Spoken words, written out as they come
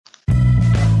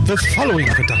The following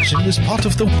production is part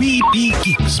of the We Be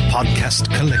Geeks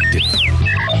podcast collective.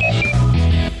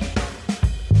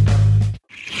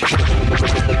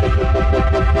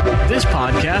 This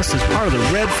podcast is part of the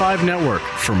Red 5 Network.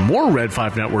 For more Red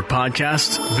 5 Network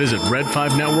podcasts, visit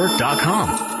red5network.com.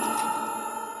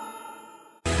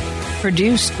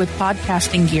 Produced with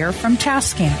podcasting gear from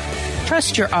Tascam.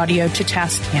 Trust your audio to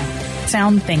Tascam.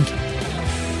 Sound thinking.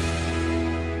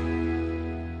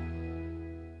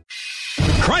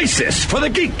 Crisis for the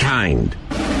geek kind.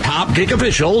 Top geek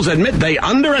officials admit they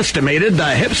underestimated the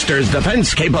hipsters'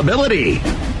 defense capability.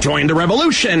 Join the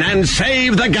revolution and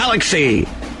save the galaxy.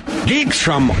 Geeks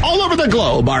from all over the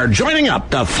globe are joining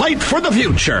up to fight for the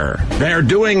future. They're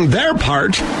doing their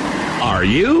part. Are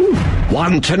you?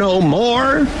 Want to know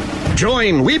more?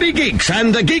 Join Weeby Geeks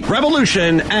and the Geek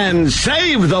Revolution and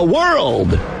save the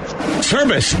world.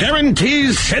 Service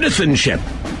guarantees citizenship.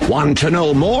 Want to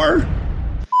know more?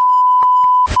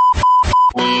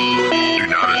 Do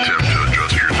not attempt to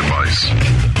adjust your device.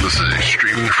 This is a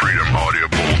streaming freedom audio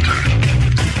bulletin.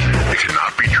 It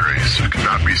cannot be traced, it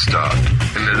cannot be stopped,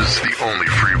 and it is the only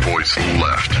free voice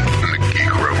left in the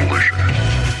Geek Revolution.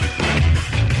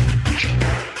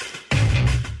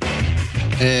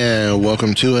 And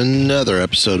welcome to another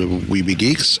episode of Weeby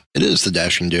Geeks. It is the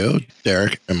Dashing Duo,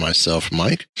 Derek and myself,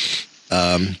 Mike.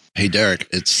 Hey, Derek,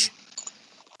 it's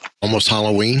almost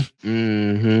Halloween.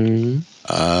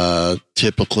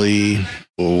 Typically,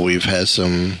 we've had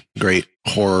some great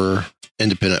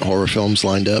independent horror films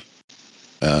lined up.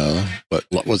 But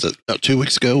what was it? About 2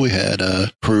 weeks ago, we had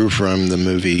a crew from the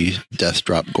movie Death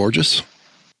Drop Gorgeous.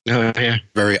 Yeah.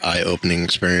 Very eye-opening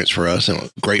experience for us, and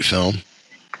a great film.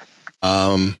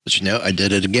 But you know, I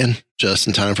did it again just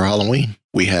in time for Halloween.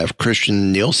 We have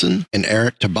Christian Nielsen and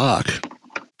Eric Tabak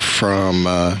from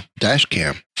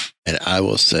Dashcam, and I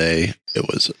will say it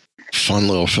was a fun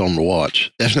little film to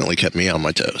watch. Definitely kept me on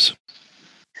my toes.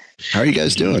 How are you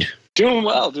guys doing? Doing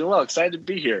well. Excited to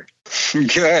be here.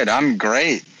 Good. I'm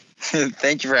great.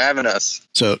 Thank you for having us.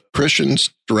 So Christian's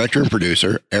director and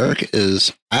producer. Eric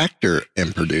is actor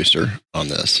and producer on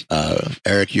this.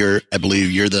 Eric, I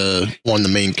believe you're the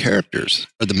main characters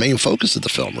or the main focus of the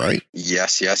film, right?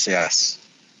 Yes.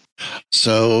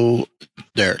 So,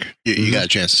 Derek, you got a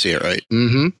chance to see it, right?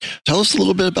 Mm-hmm. Tell us a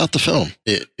little bit about the film,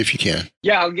 if you can.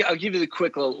 Yeah, I'll give you the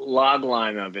quick log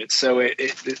line of it. So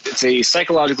it's a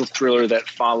psychological thriller that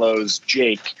follows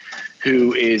Jake,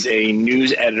 who is a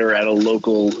news editor at a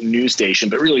local news station,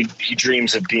 but really he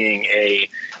dreams of being a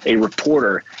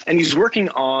reporter. And he's working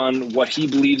on what he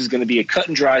believes is going to be a cut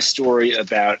and dry story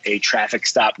about a traffic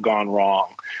stop gone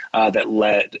wrong that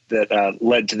led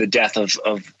to the death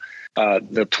of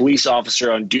the police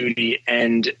officer on duty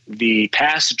and the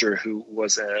passenger, who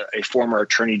was a former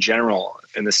attorney general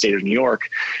in the state of New York.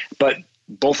 But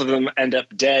both of them end up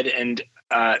dead, and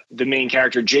the main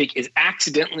character, Jake, is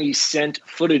accidentally sent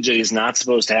footage that he's not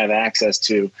supposed to have access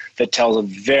to that tells a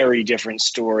very different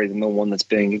story than the one that's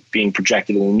being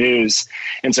projected in the news.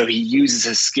 And so he uses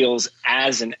his skills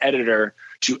as an editor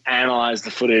to analyze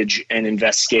the footage and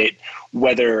investigate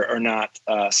whether or not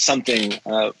something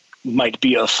might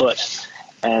be afoot.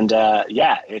 And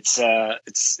it's a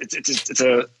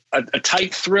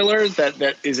tight thriller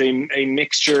that is a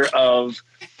mixture of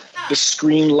the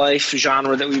screen life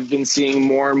genre that we've been seeing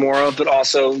more and more of, but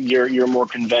also your more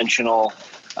conventional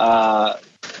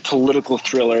political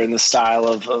thriller in the style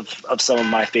of some of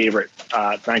my favorite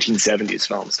 1970s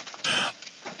films.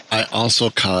 I also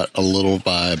caught a little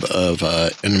vibe of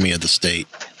Enemy of the State.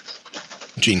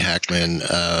 Gene Hackman,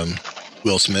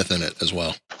 Will Smith in it as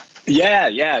well.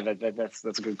 Yeah, that's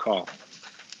a good call.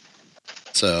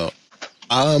 So,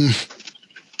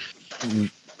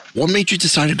 what made you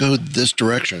decide to go this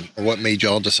direction, or what made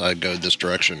y'all decide to go this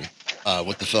direction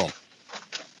with the film?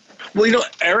 Well,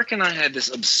 Eric and I had this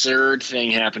absurd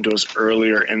thing happen to us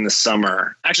earlier in the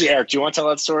summer. Actually, Eric, do you want to tell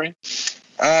that story?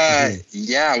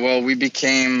 Yeah, well, we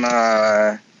became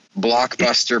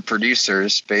blockbuster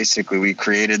producers. Basically, we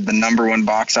created the #1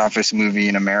 box office movie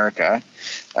in America,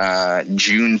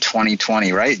 June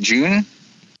 2020, right? June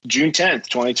 10th,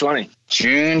 2020.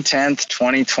 June 10th,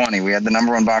 2020. We had the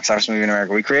 #1 box office movie in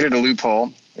America. We created a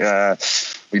loophole.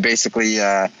 We basically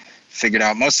figured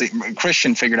out, mostly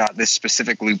Christian figured out this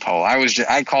specific loophole.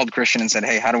 I called Christian and said,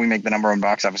 hey, how do we make the #1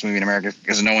 box office movie in America?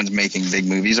 Because no one's making big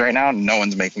movies right now. No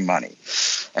one's making money.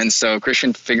 And so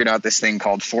Christian figured out this thing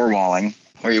called forewalling.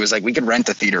 where he was like, we could rent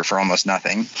a theater for almost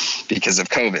nothing because of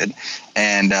COVID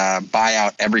and buy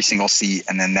out every single seat.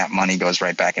 And then that money goes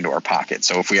right back into our pocket.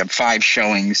 So if we have 5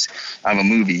 showings of a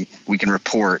movie, we can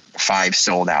report 5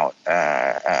 sold out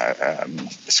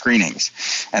screenings.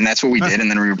 And that's what we did. And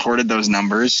then we reported those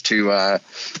numbers to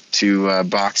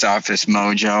Box Office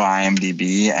Mojo,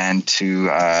 IMDb, and to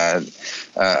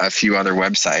a few other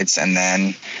websites. And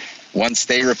then once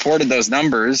they reported those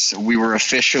numbers, we were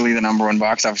officially the #1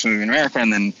 box office movie in America.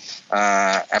 And then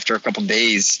after a couple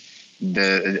days,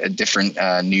 the different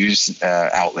news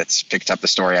outlets picked up the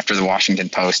story. After the Washington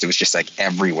Post, it was just like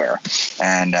everywhere.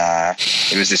 And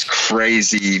it was this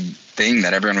crazy thing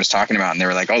that everyone was talking about. And they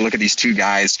were like, oh, look at these 2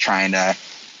 guys trying to,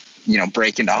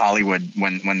 break into Hollywood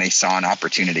when they saw an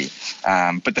opportunity.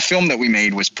 But the film that we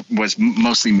made was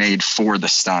mostly made for the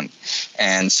stunt.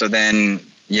 And so then,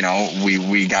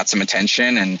 we got some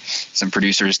attention, and some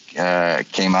producers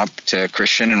came up to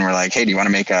Christian and were like, hey, do you want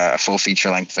to make a full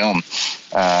feature-length film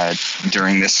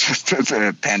during this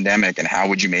pandemic, and how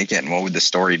would you make it, and what would the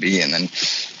story be? And then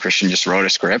Christian just wrote a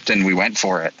script, and we went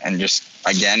for it, and just,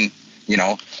 again,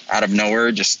 out of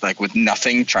nowhere, just like with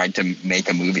nothing, tried to make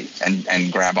a movie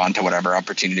and grab onto whatever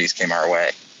opportunities came our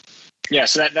way. Yeah,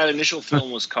 so that initial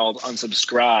film was called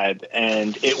Unsubscribe,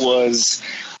 and it was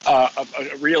a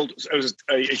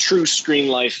true screen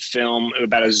life film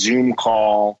about a Zoom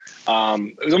call.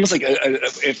 It was almost like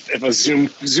if a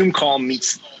Zoom call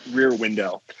meets Rear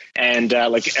Window. And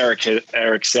like Eric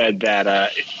said,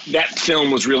 that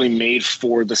film was really made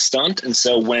for the stunt. And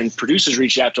so when producers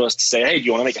reached out to us to say, hey, do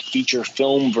you want to make a feature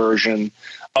film version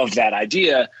of that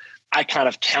idea, I kind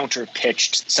of counter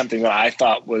pitched something that I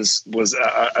thought was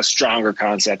a stronger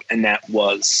concept, and that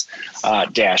was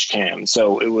dash cam.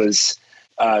 So it was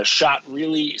shot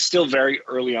really still very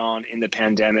early on in the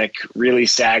pandemic. Really,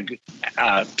 SAG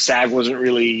wasn't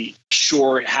really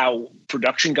sure how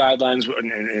production guidelines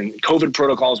and COVID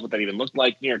protocols, what that even looked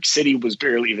like. New York City was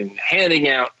barely even handing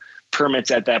out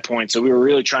permits at that point. So we were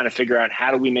really trying to figure out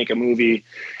how do we make a movie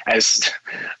as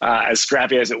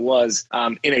scrappy as it was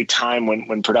in a time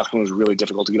when production was really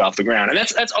difficult to get off the ground. And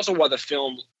that's also why the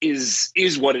film is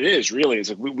what it is, really. Is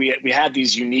like we had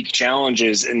these unique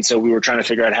challenges, and so we were trying to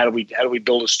figure out how do we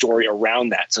build a story around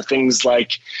that. So things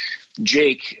like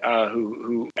Jake,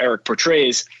 who Eric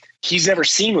portrays, he's never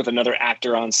seen with another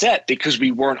actor on set because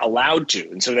we weren't allowed to.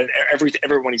 And so that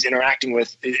everyone he's interacting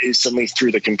with is suddenly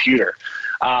through the computer.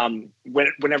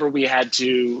 Whenever we had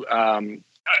to,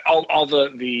 all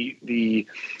the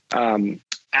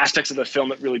aspects of the film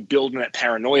that really build in that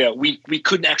paranoia, we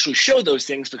couldn't actually show those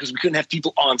things because we couldn't have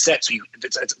people on set. So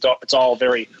it's all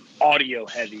very audio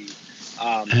heavy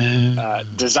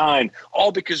design,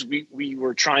 all because we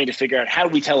were trying to figure out how do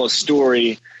we tell a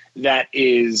story that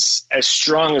is as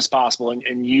strong as possible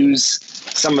and use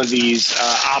some of these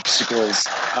obstacles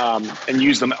and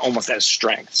use them almost as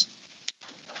strengths.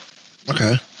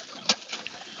 Okay.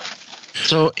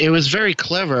 So it was very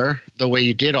clever the way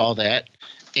you did all that.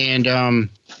 And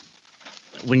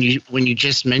when you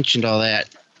just mentioned all that,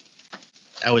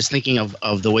 I was thinking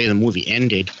of the way the movie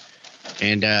ended.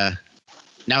 And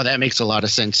now that makes a lot of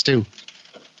sense too.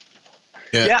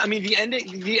 Yeah, I mean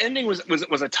the ending was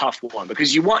a tough one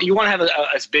because you want to have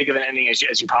as big of an ending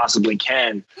as you possibly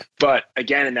can, but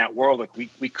again in that world, like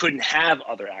we couldn't have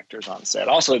other actors on set.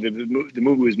 Also, the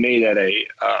movie was made at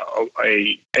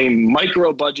a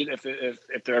micro budget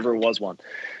if there ever was one.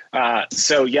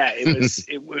 So yeah, it was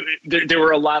there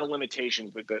were a lot of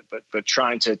limitations, but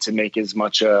trying to make as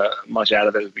much out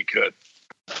of it as we could.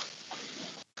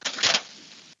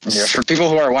 Yeah, for people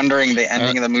who are wondering, the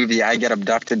ending of the movie, I get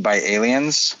abducted by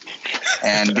aliens,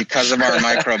 and because of our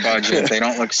micro budget, they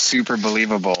don't look super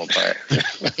believable. But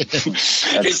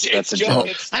that's a joke.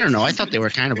 I don't know. I thought they were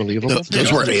kind of believable.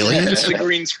 Those were aliens. It's a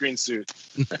green screen suit.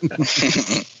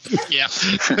 Yeah,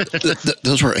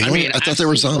 those were aliens. I mean, I thought they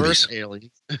were zombies. Aliens.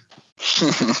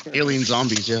 Alien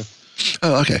zombies. Yeah.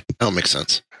 Oh, okay. That makes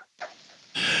sense.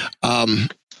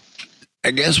 I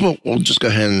guess we'll just go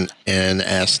ahead and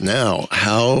ask now,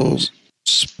 how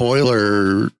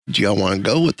spoiler do y'all want to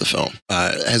go with the film?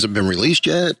 Has it been released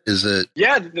yet? Is it?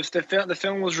 Yeah, the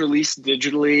film was released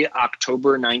digitally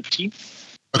October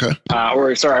 19th. Okay.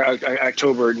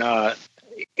 October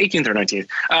 18th or 19th.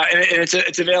 And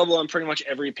it's available on pretty much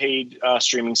every paid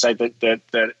streaming site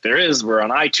that there is. We're on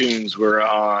iTunes. We're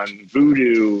on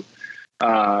Vudu.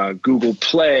 Google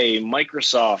Play,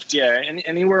 Microsoft,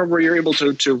 anywhere where you're able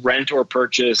to rent or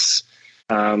purchase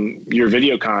your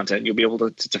video content, you'll be able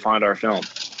to find our film.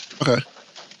 Okay.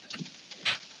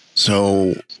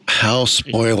 So, how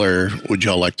spoiler would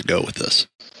y'all like to go with this?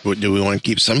 Do we want to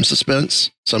keep some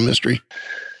suspense, some mystery?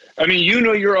 I mean, you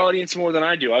know your audience more than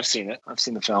I do. I've seen it. I've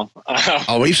seen the film.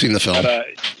 Oh, we've seen the film. But,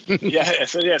 yeah.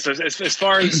 So as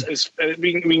far as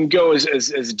we can go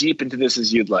as deep into this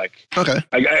as you'd like. Okay.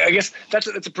 I guess that's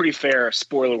a pretty fair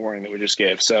spoiler warning that we just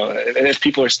gave. So and if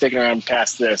people are sticking around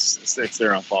past this, it's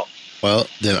their own fault. Well,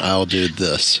 then I'll do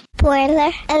this.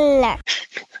 Spoiler alert.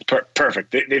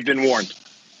 Perfect. They've been warned.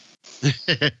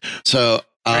 So,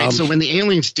 right, so when the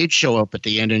aliens did show up at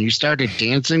the end and you started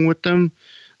dancing with them.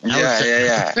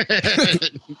 Yeah. The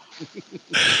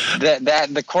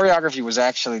choreography was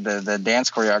actually the dance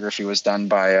choreography was done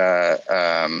by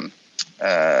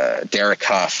Derek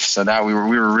Huff. So that we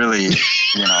were really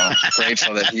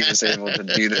grateful that he was able to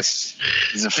do this.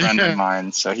 He's a friend of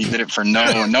mine, so he did it for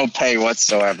no pay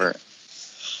whatsoever.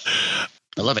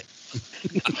 I love it.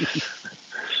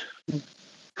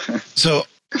 So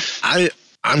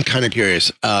I'm kind of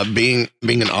curious, being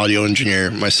an audio engineer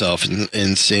myself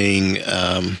and seeing,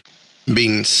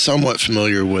 being somewhat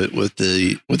familiar with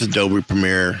Adobe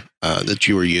Premiere that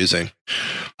you were using.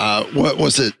 What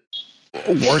was it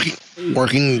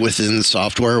working within the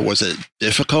software? Was it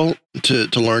difficult to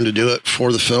learn to do it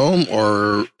for the film,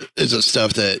 or is it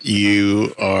stuff that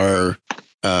you are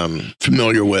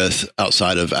familiar with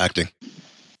outside of acting?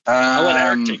 I'll let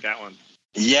Eric take that one.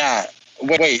 Yeah.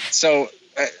 Wait. So.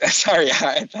 Sorry,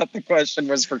 I thought the question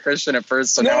was for Christian at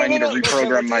first, so now I need to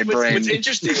reprogram my brain. What's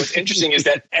interesting is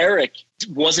that Eric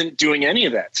wasn't doing any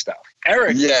of that stuff.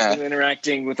 Eric was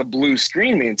interacting with a blue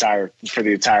screen for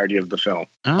the entirety of the film.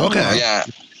 Oh. Okay. Yeah.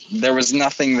 There was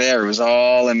nothing there. It was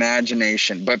all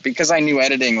imagination. But because I knew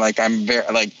editing,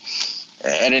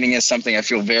 editing is something I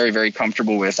feel very, very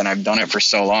comfortable with, and I've done it for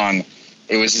so long.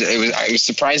 It was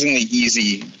surprisingly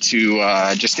easy to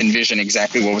just envision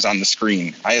exactly what was on the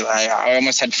screen. I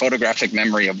almost had photographic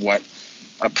memory of what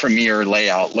a Premiere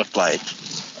layout looked like,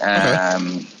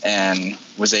 and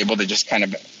was able to just kind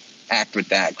of act with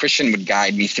that. Christian would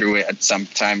guide me through it at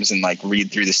sometimes and read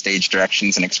through the stage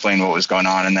directions and explain what was going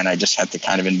on, and then I just had to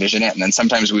kind of envision it. And then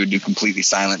sometimes we would do completely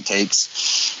silent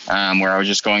takes where I was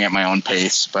just going at my own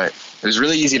pace. But it was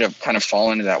really easy to kind of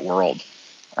fall into that world.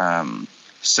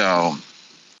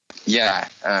 Yeah,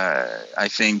 I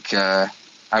think I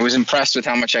was impressed with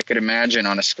how much I could imagine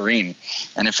on a screen.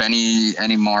 And if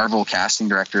any Marvel casting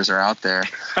directors are out there,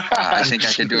 I think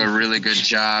I could do a really good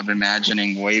job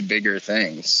imagining way bigger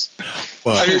things.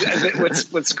 Well, I mean,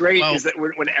 what's great is that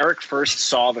when Eric first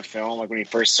saw the film, when he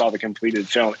first saw the completed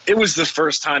film, it was the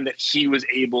first time that he was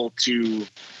able to.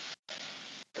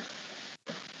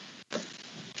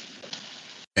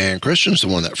 And Christian's the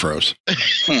one that froze.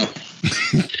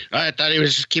 I thought he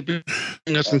was just keeping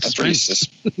us in suspense.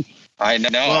 I know.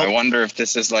 Well, I wonder if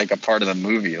this is a part of the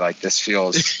movie. This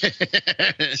feels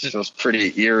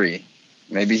pretty eerie.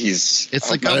 Maybe he's. It's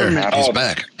he's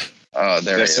back. Oh,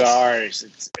 there he is. Sorry.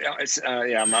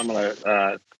 I'm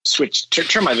gonna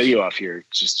turn my video off here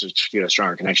just to get a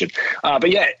stronger connection.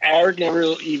 But yeah, Eric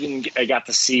never even got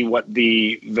to see what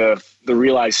the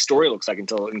realized story looks like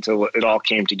until it all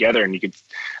came together, and you could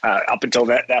up until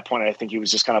that point, I think he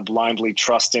was just kind of blindly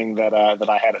trusting that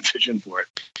I had a vision for it.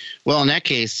 Well, in that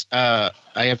case, I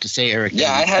have to say, Eric,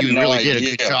 I had you no really idea,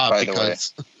 did a good job by the way.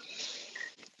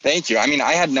 Thank you. I mean,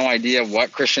 I had no idea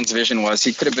what Christian's vision was.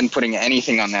 He could have been putting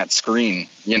anything on that screen.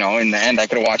 In the end, I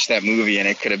could have watched that movie and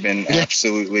it could have been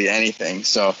absolutely anything.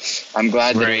 So I'm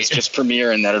glad that it was just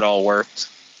Premiere and that it all worked.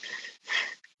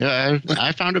 Yeah,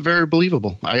 I found it very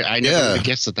believable. I never would have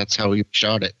guessed that that's how you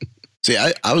shot it. See,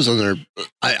 I was on there.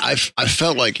 I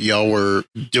felt like y'all were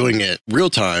doing it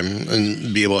real time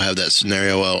and be able to have that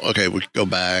scenario. Well, okay, we could go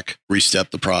back,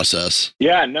 restep the process.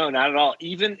 Yeah, no, not at all.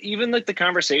 Even the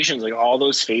conversations, all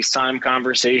those FaceTime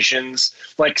conversations,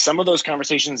 some of those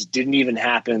conversations didn't even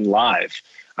happen live.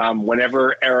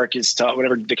 Whenever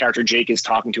whenever the character Jake is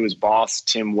talking to his boss,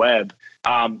 Tim Webb,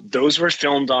 those were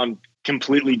filmed on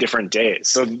completely different days.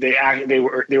 So they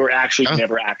were actually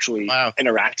never actually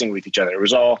interacting with each other. It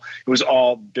was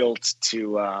all built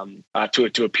to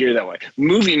appear that way.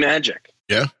 Movie magic.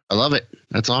 Yeah. I love it.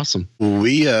 That's awesome.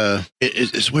 We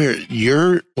it's weird.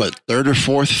 You're third or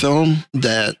fourth film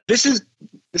that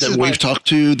we've talked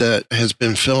to that has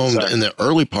been filmed in the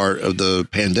early part of the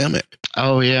pandemic.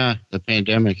 Oh yeah, the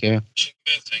pandemic, yeah.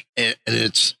 And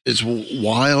it's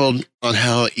wild on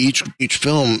how each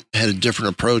film had a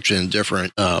different approach and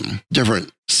different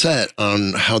set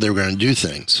on how they were going to do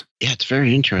things. Yeah, it's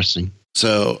very interesting.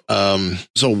 So,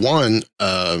 one,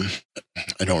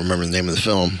 I don't remember the name of the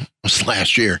film. It was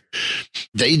last year.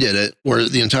 They did it where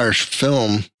the entire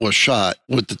film was shot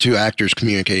with the two actors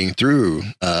communicating through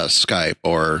Skype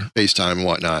or FaceTime and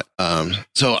whatnot.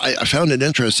 So I found it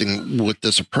interesting with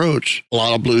this approach. A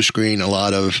lot of blue screen, a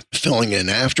lot of filling in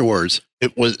afterwards.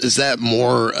 Is that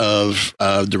more of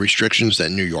the restrictions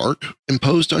that New York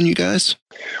imposed on you guys?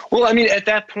 Well, I mean, at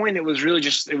that point, it was really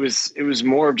just it was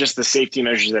more of just the safety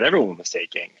measures that everyone was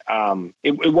taking.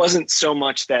 It wasn't so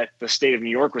much that the state of New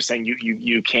York was saying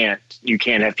you can't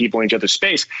have people in each other's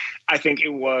space. I think it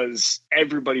was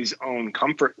everybody's own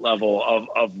comfort level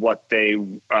of what they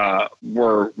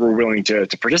were willing to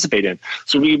participate in.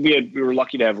 So we were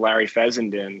lucky to have Larry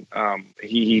Fessenden.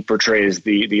 He portrays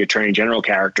the Attorney General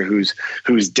character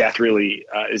whose death really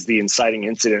is the inciting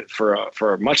incident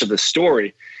for much of the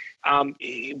story.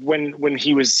 When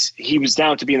he was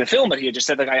down to be in the film, but he had just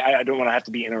said, like, I don't want to have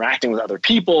to be interacting with other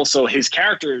people. So his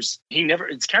character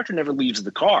never leaves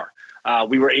the car.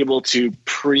 We were able to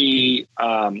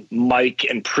mic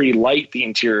and pre-light the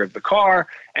interior of the car.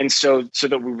 And so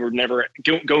that we were never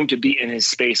going to be in his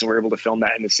space, and we're able to film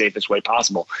that in the safest way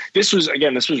possible. This was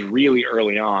really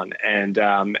early on, and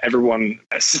everyone,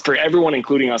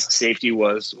 including us, safety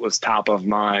was top of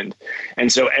mind.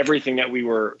 And so everything that we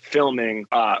were filming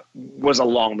was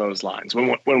along those lines.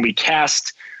 When we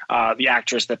cast the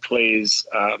actress that plays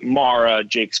Mara,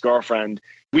 Jake's girlfriend,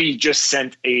 we just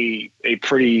sent a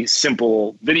pretty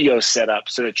simple video setup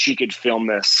so that she could film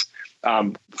this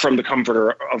from the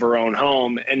comfort of her own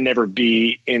home and never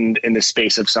be in the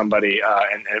space of somebody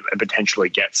and potentially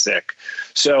get sick.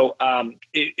 So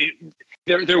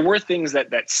there were things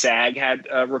that SAG had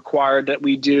required that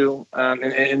we do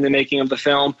in the making of the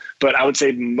film, but I would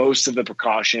say most of the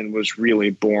precaution was really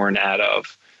born out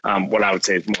of what I would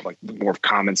say is more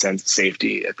common sense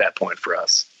safety at that point for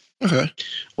us. Okay.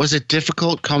 Was it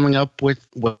difficult coming up with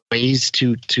ways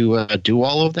to do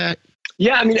all of that?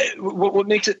 Yeah, I mean, what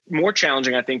makes it more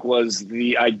challenging, I think, was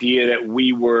the idea that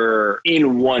we were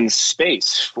in one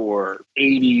space for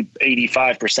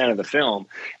 85% of the film.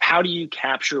 How do you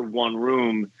capture one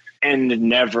room and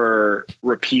never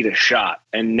repeat a shot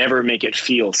and never make it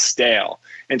feel stale?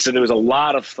 And so there was a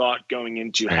lot of thought going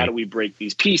into how do we break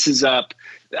these pieces up.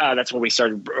 That's when we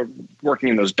started working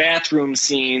in those bathroom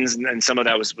scenes, and some of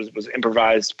that was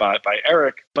improvised by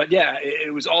Eric. But yeah,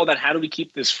 it was all about how do we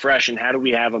keep this fresh, and how do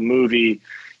we have a movie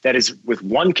that is with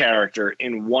one character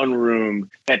in one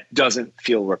room that doesn't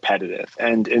feel repetitive.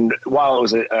 And while it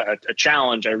was a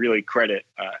challenge, I really credit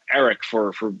Eric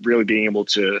for really being able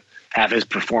to have his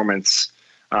performance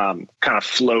kind of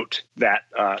float that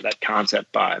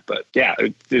concept by. But yeah,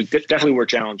 there definitely were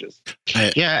challenges.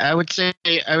 Yeah, I would say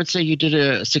you did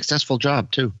a successful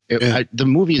job too. The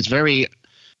movie is very,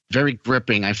 very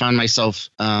gripping. I found myself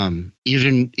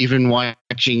even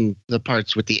watching the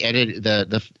parts with the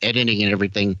editing and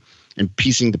everything and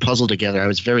piecing the puzzle together. I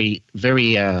was very,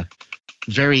 very,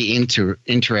 very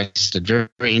interested, very,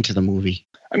 very into the movie.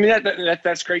 I mean,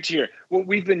 that's great to hear. What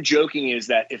we've been joking is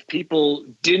that if people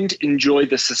didn't enjoy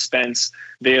the suspense,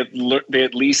 they at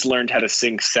least learned how to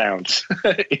sync sounds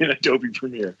in Adobe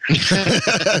Premiere.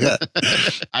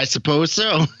 I suppose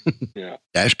so. Yeah.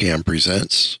 Dashcam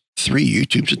presents 3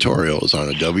 YouTube tutorials on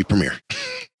Adobe Premiere.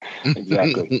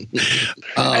 Exactly.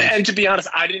 And to be honest,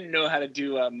 I didn't know how to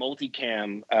do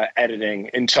multicam editing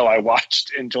until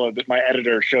my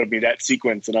editor showed me that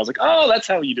sequence, and I was like, oh, that's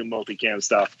how you do multicam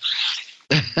stuff.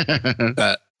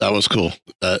 That was cool.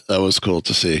 That was cool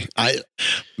to see.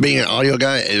 Being an audio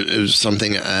guy, it was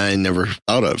something I never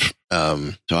thought of.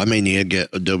 So I may need to get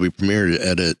Adobe Premiere to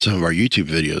edit some of our YouTube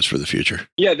videos for the future.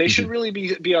 Yeah, they should really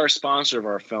be our sponsor of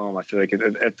our film. I feel like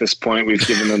at this point we've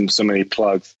given them so many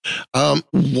plugs.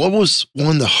 What was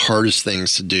one of the hardest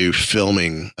things to do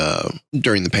filming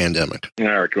during the pandemic?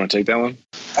 Eric, you want to take that one?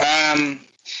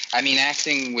 I mean,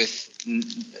 acting with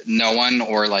no one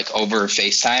or like over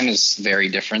FaceTime is very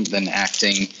different than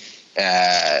acting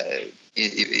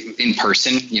in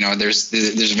person. You know, there's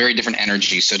a very different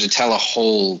energy. So to tell a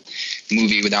whole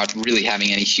movie without really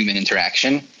having any human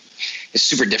interaction is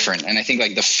super different. And I think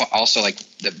like I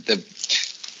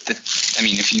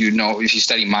mean, if you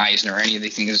study Meisner or any of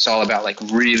these things, it's all about like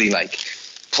really like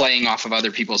playing off of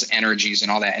other people's energies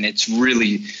and all that. And it's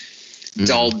really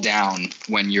dulled down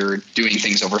when you're doing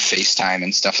things over FaceTime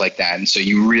and stuff like that. And so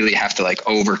you really have to like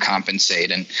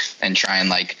overcompensate and try and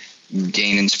like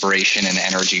gain inspiration and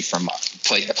energy from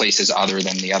places other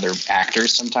than the other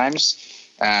actors sometimes.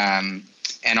 And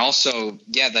also,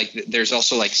 yeah, like there's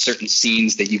also like certain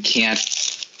scenes that you can't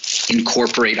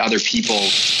incorporate other people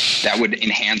that would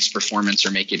enhance performance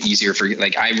or make it easier for you.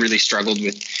 Like I really struggled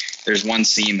with there's one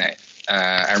scene that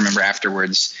I remember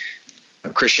afterwards.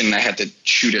 Christian and I had to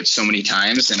shoot it so many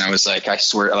times, and I was like, I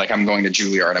swear, like, I'm going to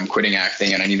Juilliard, I'm quitting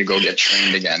acting, and I need to go get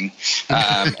trained again.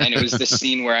 And it was this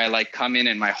scene where I like come in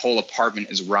and my whole apartment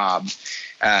is robbed.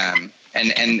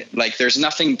 And like, there's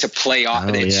nothing to play off.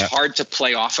 It's hard to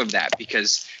play off of that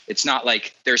because it's not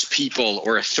like there's people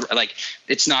or like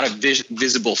it's not a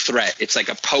visible threat. It's like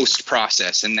a post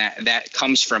process, and that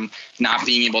comes from not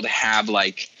being able to have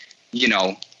like, you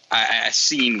know, a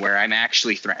scene where I'm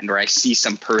actually threatened or I see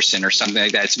some person or something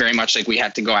like that. It's very much like we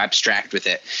had to go abstract with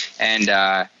it. And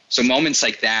so moments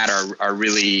like that are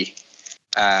really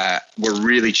were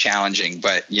really challenging,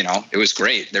 but you know, it was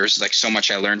great. There was like so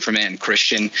much I learned from it. And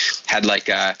Christian had like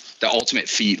the ultimate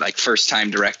feat, like first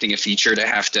time directing a feature, to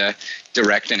have to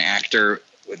direct an actor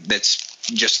that's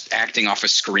just acting off a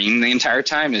screen the entire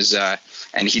time is,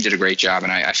 and he did a great job.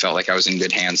 And I felt like I was in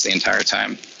good hands the entire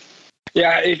time.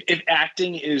 Yeah, if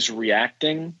acting is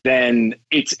reacting, then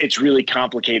it's really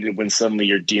complicated when suddenly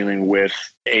you're dealing with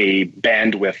a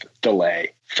bandwidth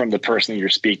delay from the person you're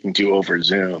speaking to over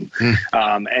Zoom.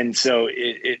 And so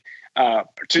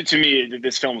to me,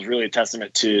 this film is really a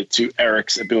testament to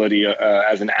Eric's ability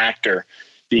as an actor,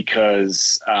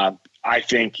 because I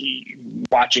think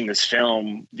watching this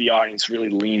film, the audience really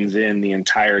leans in the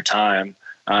entire time,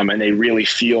 and they really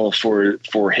feel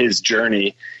for his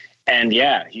journey. And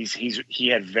yeah, he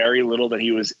had very little that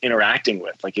he was interacting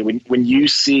with. Like when you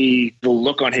see the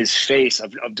look on his face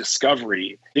of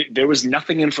discovery, there was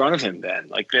nothing in front of him then.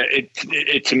 Like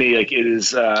it to me, like it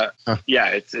is.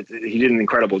 He did an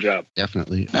incredible job.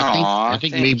 Definitely. I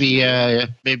think maybe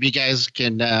you guys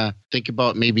can think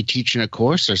about maybe teaching a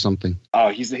course or something. Oh,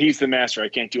 he's the master. I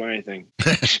can't do anything.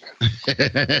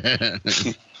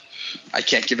 I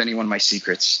can't give anyone my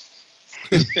secrets.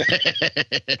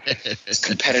 It's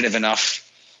competitive enough.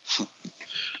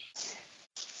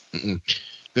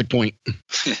 Good point.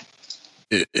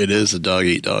 It is a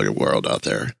dog-eat-dog world out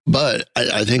there. But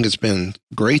I think it's been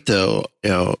great, though. You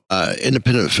know,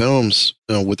 independent films,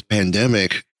 you know, with the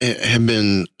pandemic have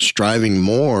been striving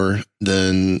more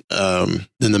than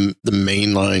the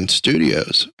mainline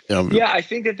studios. You know, yeah, I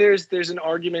think that there's an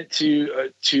argument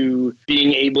to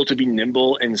being able to be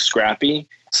nimble and scrappy.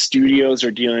 Studios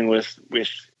are dealing with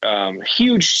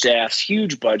huge staffs,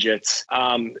 huge budgets.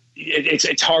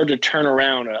 It's hard to turn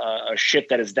around a ship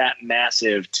that is that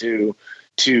massive to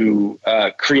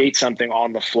create something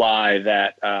on the fly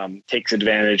that takes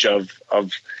advantage of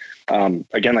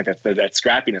again, like that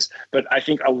scrappiness. But I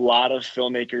think a lot of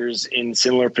filmmakers in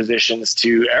similar positions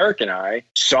to Eric and I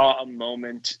saw a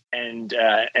moment and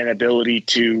an ability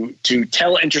to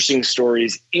tell interesting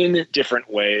stories in different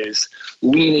ways,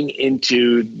 leaning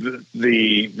into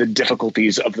the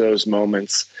difficulties of those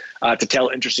moments to tell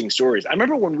interesting stories. I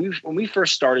remember when we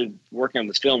first started working on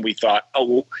this film, we thought, oh,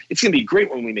 well, it's going to be great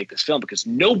when we make this film because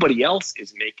nobody else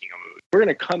is making a movie. We're going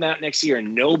to come out next year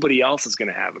and nobody else is going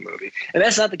to have a movie. And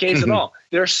that's not the case at all.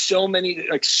 There are so many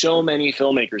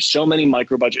filmmakers, so many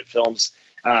micro budget films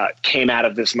came out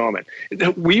of this moment.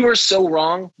 We were so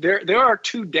wrong. There are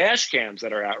 2 dash cams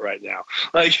that are out right now.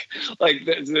 Like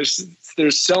there's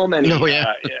so many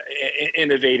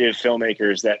innovative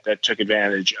filmmakers that took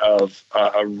advantage of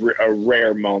a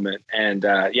rare moment. And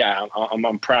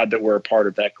I'm proud that we're a part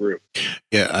of that group.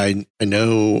 Yeah, I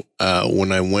know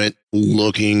when I went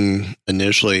looking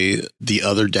initially, the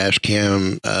other dash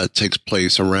cam takes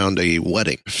place around a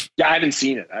wedding. Yeah, I haven't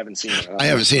seen it. I haven't seen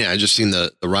it. I just seen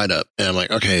the write up, and I'm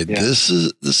like, okay, this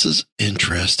is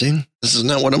interesting. This is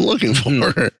not what I'm looking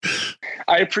for.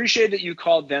 I appreciate that you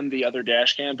called them the other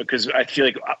dash cam because I feel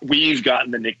like we've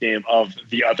gotten the nickname of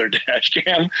the other dash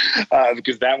cam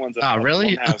because that one's a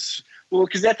really house. Well,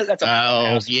 because that's a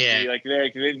house. Yeah, like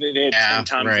they had 10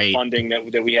 times the funding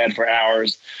that we had for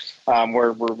ours.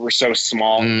 We're so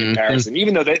small in comparison,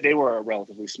 even though they were a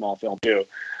relatively small film too.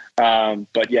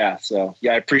 But yeah, so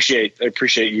yeah, I appreciate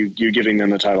you giving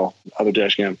them the title, Other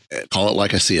Dash Cam. Call it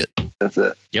like I see it. That's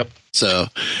it. Yep. So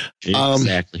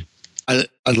exactly. I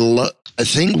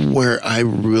think where I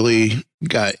really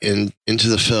got into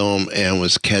the film and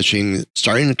was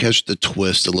starting to catch the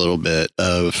twist a little bit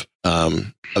of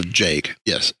Jake.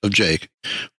 Yes, of Jake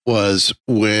was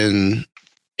when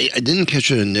I didn't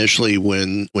catch it initially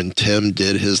when Tim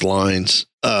did his lines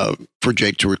for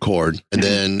Jake to record, and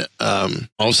then all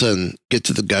of a sudden get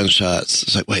to the gunshots.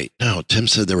 It's like, wait, no, Tim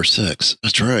said there were 6.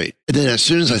 That's right. And then as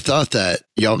soon as I thought that,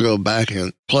 y'all go back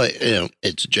and play.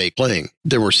 It's Jake playing.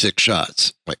 There were 6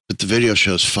 shots, but the video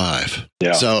shows 5.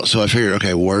 Yeah. So I figured,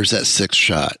 okay, where's that 6th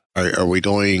shot? Are we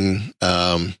going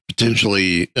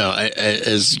potentially,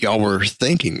 as y'all were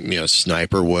thinking,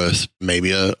 sniper with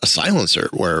maybe a silencer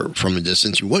where from a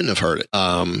distance you wouldn't have heard it,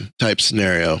 type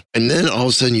scenario. And then all of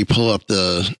a sudden you pull up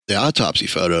the autopsy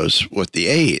photos with the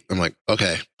 8. I'm like,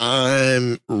 okay,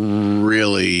 I'm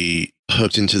really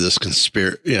hooked into this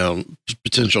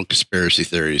potential conspiracy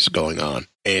theories going on.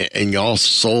 And y'all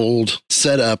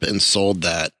set up and sold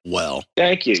that well.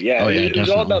 Thank you. Yeah, it was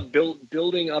all about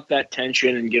building up that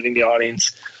tension and giving the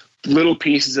audience little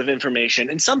pieces of information,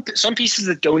 and some pieces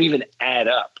that don't even add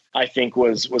up. I think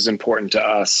was important to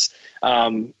us.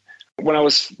 When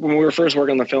we were first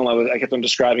working on the film, I kept on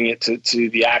describing it to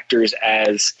the actors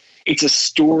as it's a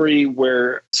story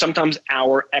where sometimes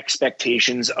our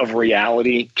expectations of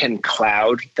reality can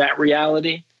cloud that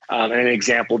reality. And an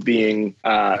example being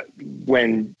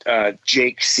when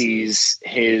Jake sees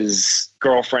his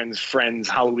girlfriend's friends'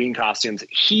 Halloween costumes,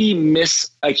 he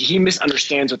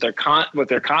misunderstands what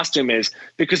their costume is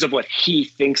because of what he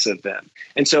thinks of them.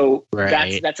 And so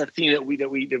that's a theme that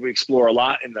we explore a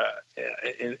lot in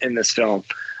this film.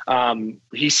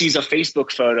 He sees a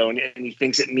Facebook photo and he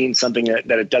thinks it means something that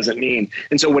it doesn't mean.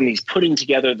 And so when he's putting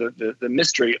together the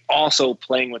mystery, also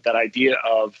playing with that idea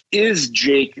of, is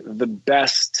Jake the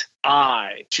best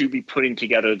eye to be putting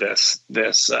together this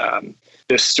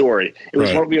story? It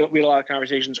was we had a lot of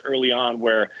conversations early on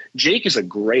where Jake is a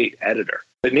great editor,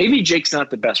 but maybe Jake's not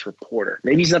the best reporter.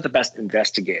 Maybe he's not the best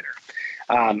investigator.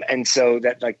 And so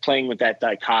that, like, playing with that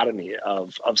dichotomy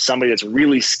of somebody that's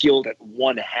really skilled at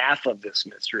one half of this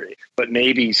mystery, but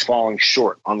maybe he's falling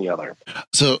short on the other.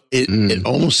 So it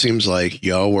almost seems like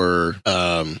y'all were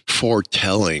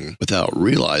foretelling without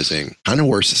realizing kind of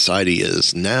where society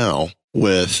is now,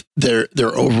 with they're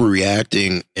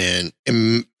overreacting and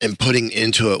putting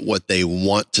into it what they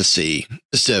want to see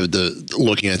instead of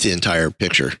looking at the entire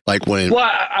picture, like when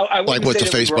like with the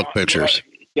Facebook pictures.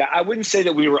 Yeah, I wouldn't say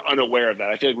that we were unaware of that.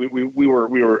 I feel like we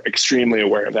were extremely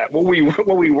aware of that. What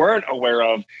we weren't aware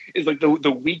of is, like,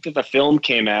 the week that the film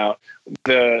came out,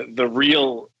 the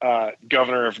real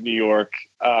governor of New York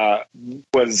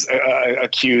was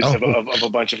accused of a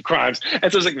bunch of crimes.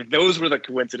 And so it's like those were the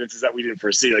coincidences that we didn't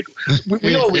foresee. Like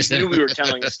we always knew we were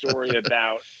telling a story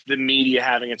about the media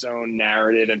having its own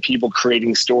narrative and people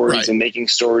creating stories and making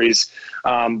stories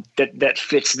that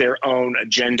fits their own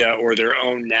agenda or their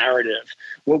own narrative.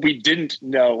 What we didn't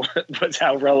know was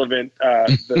how relevant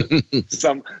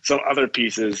some other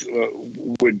pieces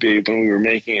would be when we were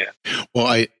making it.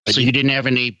 Well, so you didn't have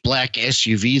any black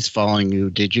SUVs following you,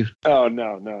 did you? Oh,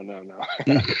 no.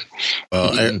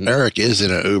 Well, Eric is in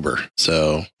an Uber,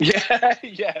 so. Yeah,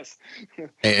 yes.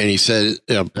 And he said,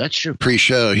 that's true.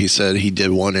 Pre-show, he said he did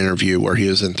one interview where he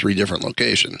was in 3 different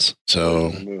locations.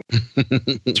 So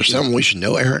is there something we should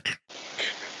know, Eric?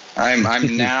 I'm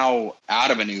now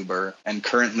out of an Uber and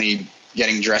currently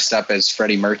getting dressed up as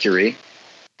Freddie Mercury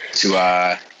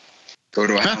to go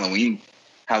to a Halloween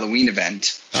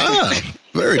event. Ah,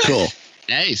 very cool.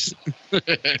 Nice.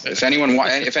 If anyone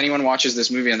watches this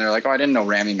movie and they're like, "Oh, I didn't know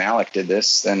Rami Malek did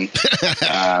this," then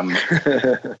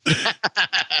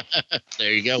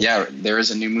there you go. Yeah, there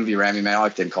is a new movie Rami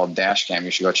Malek did called Dash Cam.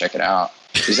 You should go check it out.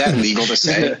 Is that legal to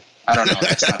say? I don't know.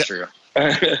 That's not true.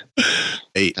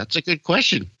 Hey, that's a good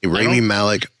question. A Rami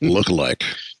Malek lookalike.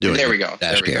 There we go.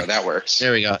 That works.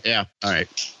 There we go. Yeah. All right.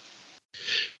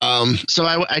 So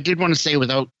I did want to say,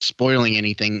 without spoiling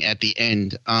anything at the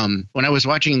end, when I was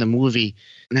watching the movie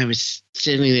and I was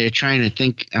sitting there trying to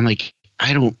think, I'm like,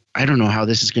 I don't know how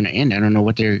this is going to end. I don't know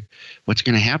what's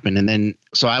going to happen. And then,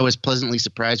 so I was pleasantly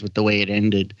surprised with the way it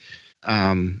ended.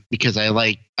 Because I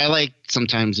like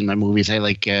sometimes in my movies, I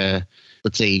like,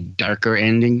 let's say, darker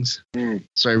endings.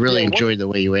 So I really enjoyed the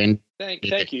way you end.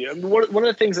 Thank you. I mean, one of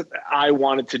the things that I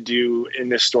wanted to do in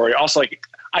this story, also, like,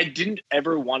 I didn't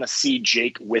ever want to see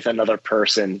Jake with another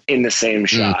person in the same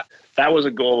shot. That was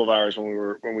a goal of ours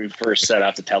when we first set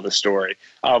out to tell the story.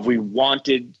 We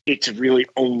wanted it to really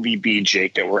only be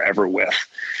Jake that we're ever with.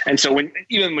 And so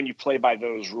even when you play by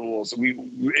those rules,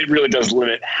 it really does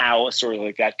limit how a story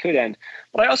like that could end.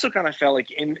 But I also kind of felt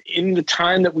like in the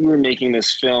time that we were making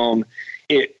this film,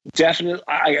 it definitely,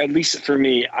 at least for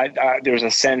me, there was a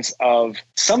sense of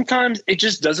sometimes it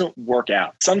just doesn't work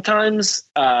out. Sometimes,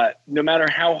 no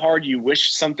matter how hard you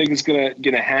wish something's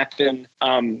gonna happen,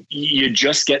 you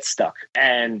just get stuck,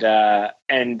 and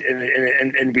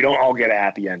we don't all get a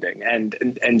happy ending,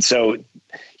 and so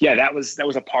yeah, that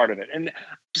was a part of it. And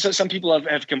so some people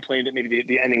have complained that maybe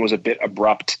the ending was a bit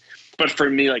abrupt. but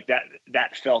for me, like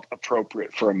that felt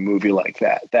appropriate for a movie like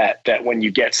that. That when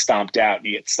you get stomped out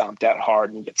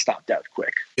hard and you get stomped out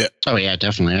quick. Yeah. Oh yeah,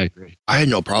 definitely. I agree. I had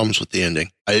no problems with the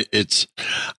ending.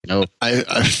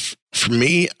 For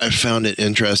me, I found it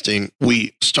interesting.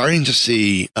 We starting to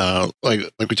see,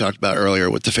 like we talked about earlier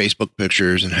with the Facebook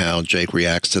pictures and how Jake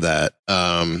reacts to that.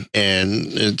 And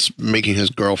it's making his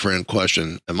girlfriend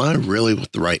question, am I really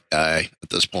with the right guy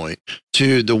at this point?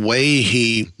 To the way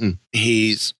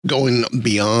he's going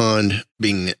beyond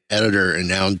being an editor and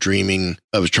now dreaming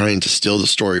of trying to steal the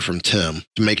story from Tim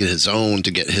to make it his own,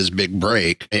 to get his big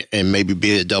break, and maybe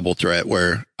be a double threat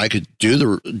where I could do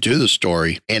the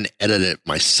story and edit it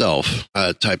myself,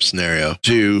 type scenario,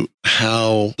 to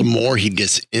how the more he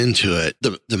gets into it,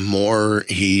 the more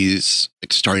he's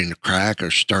like starting to crack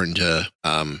or starting to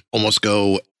almost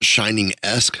go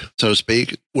Shining-esque, so to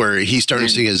speak, where he's starting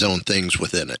to see his own things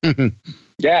within it.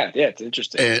 Yeah, it's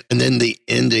interesting. And then the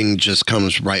ending just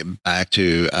comes right back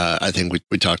to, I think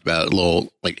we talked about a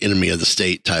little like enemy of the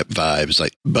state type vibes,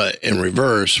 like, but in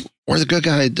reverse, where the good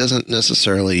guy doesn't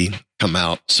necessarily come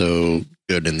out so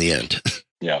good in the end.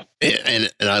 Yeah. And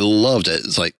I loved it.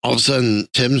 It's like all of a sudden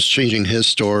Tim's changing his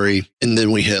story, and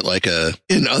then we hit like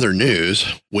in other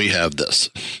news, we have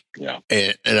this. Yeah.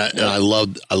 And I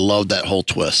loved that whole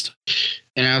twist.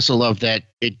 And I also love that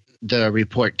the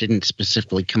report didn't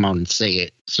specifically come out and say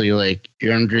it. So you're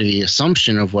under the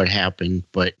assumption of what happened,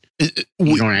 but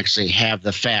you don't actually have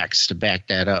the facts to back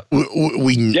that up.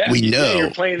 We know you're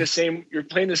playing the same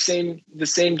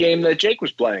game that Jake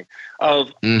was playing.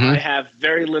 I have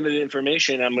very limited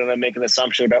information. I'm going to make an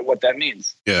assumption about what that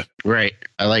means. Yeah, right.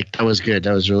 That was good.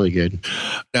 That was really good.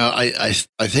 Now I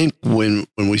think when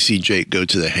we see Jake go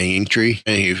to the hanging tree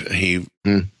and he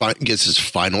gets his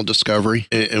final discovery,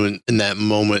 and in that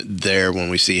moment there when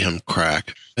we see him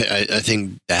crack, I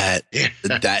think that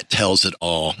tells it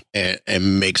all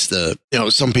and makes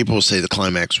some people say the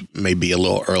climax may be a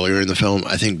little earlier in the film.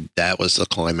 I think that was the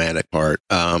climatic part.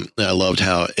 I loved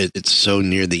how it's so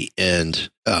near the end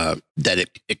that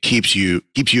it keeps you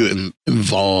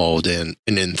involved and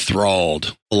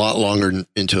enthralled a lot longer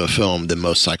into a film than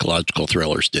most psychological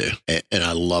thrillers do. And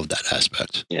I love that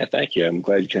aspect. Yeah, thank you. I'm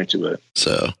glad you connected with it.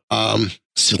 So,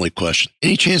 silly question.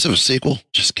 Any chance of a sequel?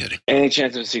 Just kidding. Any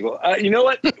chance of a sequel? You know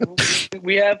what?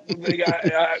 We have.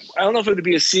 I don't know if it would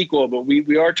be a sequel, but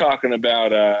we are talking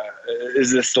about.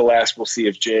 Is this the last we'll see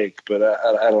of Jake? But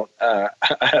I don't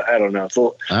know. It's a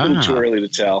little too early to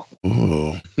tell.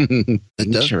 Ooh,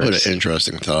 it does put an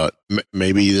interesting thought.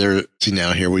 Maybe see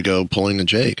now here we go pulling a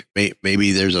Jake.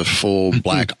 Maybe there's a full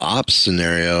black ops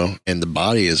scenario, and the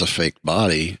body is a fake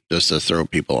body just to throw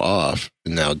people off.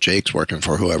 And now Jake's working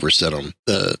for whoever sent him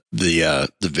the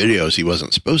videos he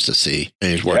wasn't supposed to see,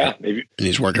 and he's working. Yeah, maybe, and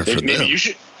he's working for them. Maybe you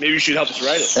should help us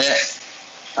write it.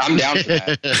 I'm down for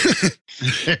that.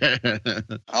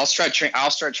 I'll start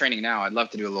training now. I'd love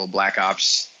to do a little Black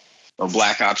Ops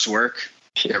work.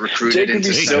 Get recruited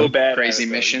into some crazy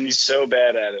missions. He's so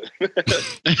bad at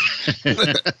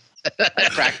it.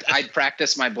 I'd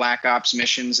practice my Black Ops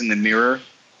missions in the mirror.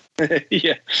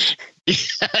 Yeah.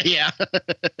 Yeah.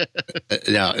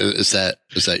 Now, is that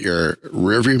your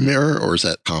rearview mirror or is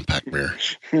that compact mirror?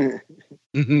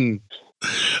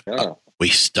 We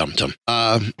stumped him.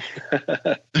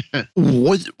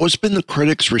 What's been the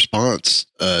critics' response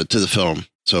to the film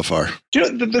so far?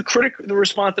 The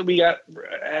response that we got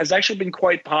has actually been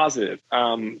quite positive.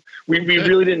 We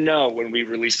really didn't know when we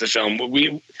released the film.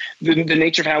 The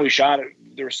nature of how we shot it,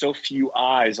 there were so few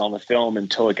eyes on the film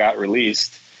until it got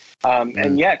released.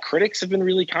 And yeah, critics have been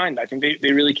really kind. I think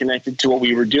they really connected to what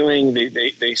we were doing.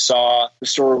 They saw the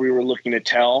story we were looking to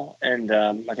tell, and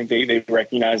I think they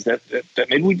recognized that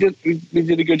maybe we did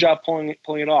a good job pulling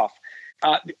it off.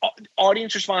 The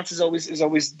audience response is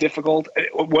always difficult.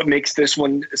 What makes this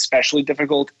one especially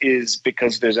difficult is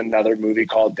because there's another movie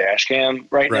called Dashcam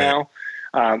right now.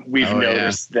 We've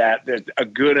noticed that there's a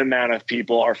good amount of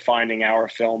people are finding our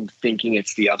film thinking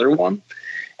it's the other one,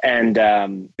 and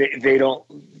they don't.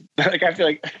 Like, I feel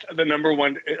like the number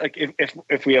one, like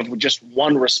if we have just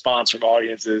one response from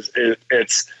audiences,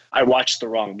 it's I watched the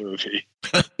wrong movie.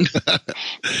 But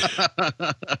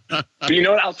you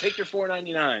know what? I'll take your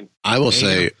 $4.99. I will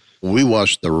say we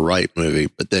watched the right movie,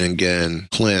 but then again,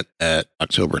 Clint at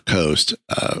October Coast,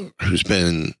 who's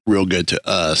been real good to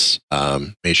us,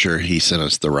 made sure he sent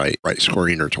us the right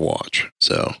screener to watch.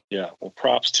 So yeah, well,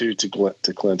 props to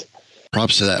Clint.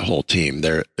 Props to that whole team.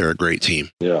 They're a great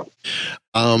team. Yeah.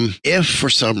 If for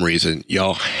some reason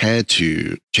y'all had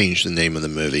to change the name of the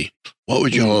movie, What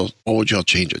would y'all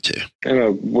change it to? I don't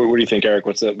know. What do you think, Eric?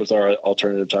 What's our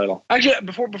alternative title? Actually,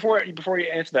 before you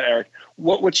answer that, Eric,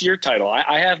 what's your title?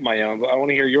 I have my own, but I want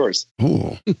to hear yours.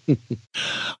 Oh,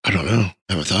 I don't know. I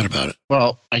haven't thought about it.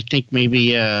 Well, I think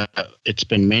maybe it's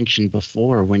been mentioned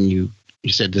before when you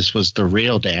said this was the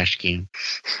real dash cam.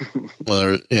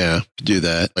 Well, yeah, do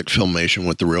that like Filmation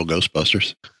with the real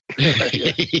Ghostbusters.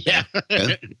 Yeah.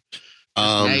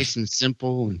 Nice and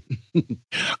simple.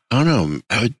 I don't know.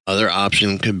 Other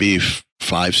option could be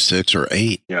 5, 6, or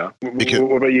 8. Yeah.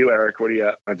 What about you, Eric? What do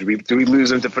you got? Do we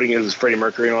lose him to putting his Freddie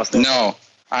Mercury and all stuff? No,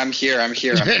 I'm here. I'm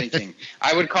thinking.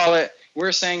 I would call it.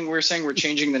 We're saying we're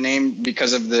changing the name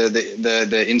because of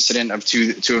the incident of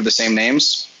two of the same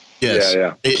names. Yes.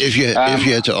 Yeah. If you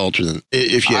had to alter them,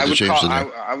 if you had to change the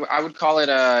name, I would call it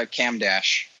Cam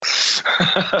Dash.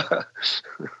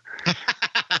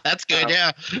 That's good,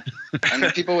 yeah. And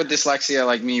the people with dyslexia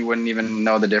like me wouldn't even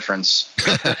know the difference.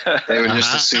 They would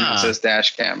just assume it says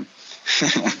dash cam.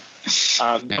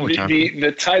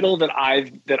 The title that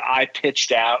I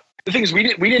pitched out. The thing is, we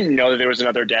didn't know that there was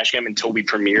another dash cam until we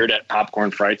premiered at Popcorn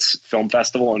Frights Film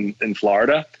Festival in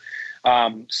Florida.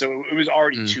 So it was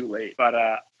already too late. But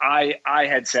I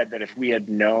had said that if we had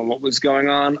known what was going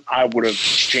on, I would have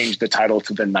changed the title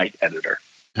to The Night Editor.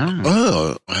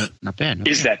 Oh, not bad.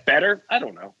 Is that better? I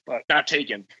don't know, but not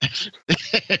taken.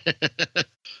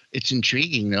 It's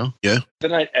intriguing, though. Yeah. The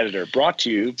Night Editor, brought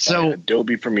to you by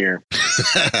Adobe Premiere.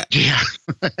 Yeah.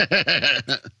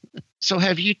 So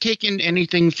have you taken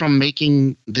anything from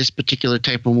making this particular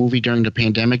type of movie during the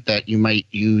pandemic that you might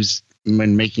use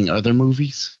when making other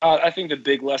movies? I think the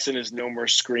big lesson is no more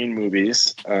screen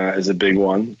movies is a big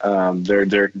one.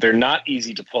 They're not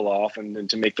easy to pull off, and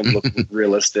to make them look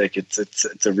realistic, it's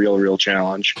a real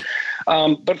challenge.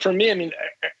 But for me, I mean,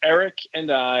 Eric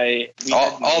and I.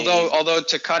 Although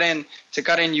to cut in,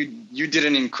 you did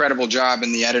an incredible job,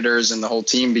 in the editors and the whole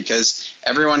team, because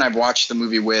everyone I've watched the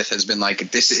movie with has been like,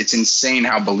 this. It's insane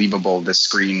how believable the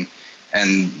screen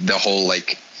and the whole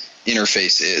like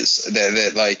interface is.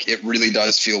 That like it really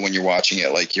does feel when you're watching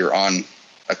it like you're on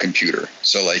a computer.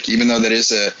 So like even though that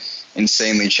is a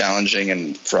insanely challenging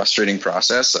and frustrating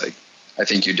process, like I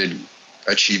think you did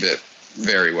achieve it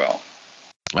very well.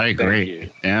 I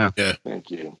agree. Yeah.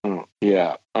 Thank you.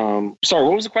 Yeah. Sorry,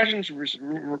 what was the question?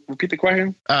 Repeat the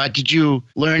question. Did you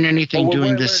learn anything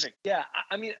doing this? Yeah,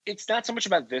 I mean, it's not so much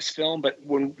about this film, but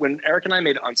when Eric and I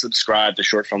made Unsubscribed, the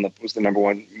short film that was the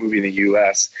 #1 movie in the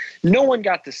U.S., no one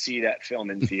got to see that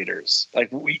film in theaters.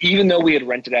 Like, even though we had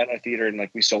rented out a theater and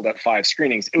like we sold out 5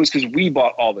 screenings, it was because we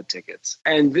bought all the tickets.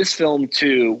 And this film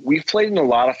too, we've played in a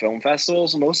lot of film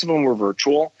festivals. Most of them were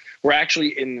virtual. We're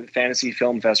actually in Fantasy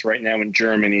Film Fest right now in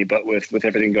Germany, but with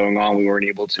everything going on, we weren't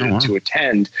able to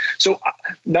attend. So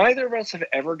neither of us have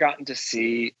ever gotten to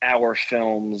see our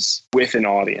films with an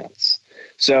audience.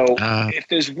 So if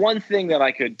there's one thing that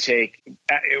I could take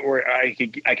or I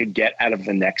could get out of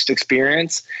the next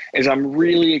experience, is I'm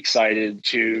really excited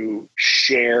to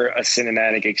share a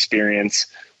cinematic experience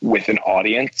with an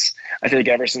audience. I feel like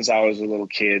ever since I was a little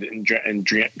kid and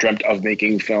dreamt of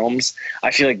making films, I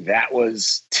feel like that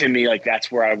was, to me, like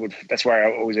that's where I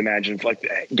always imagined like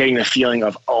getting the feeling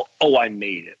of, oh, I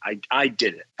made it. I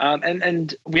did it.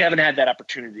 And we haven't had that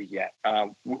opportunity yet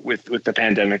with the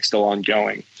pandemic still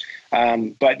ongoing.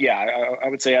 But yeah, I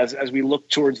would say as we look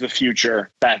towards the future,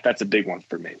 that's a big one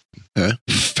for me. Okay.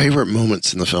 Favorite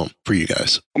moments in the film for you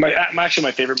guys?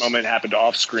 My favorite moment happened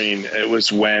off screen. It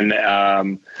was when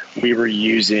we were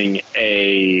using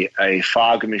a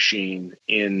fog machine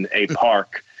in a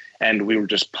park, and we were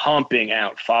just pumping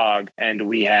out fog, and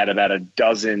we had about a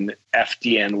dozen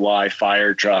FDNY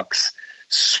fire trucks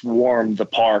swarm the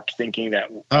park, thinking that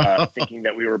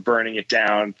we were burning it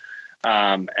down.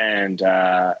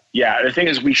 The thing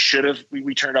is, we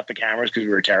turned up the cameras because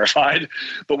we were terrified,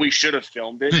 but we should have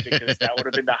filmed it because that would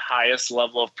have been the highest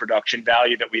level of production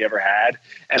value that we ever had.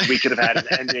 And we could have had an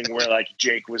ending where like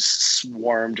Jake was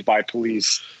swarmed by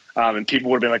police. And people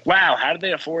would have been like, wow, how did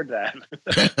they afford that?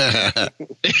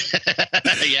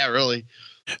 Yeah, really.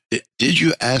 Did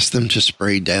you ask them to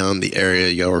spray down the area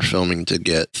y'all were filming to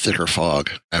get thicker fog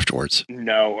afterwards?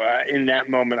 No. In that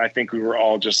moment, I think we were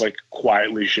all just like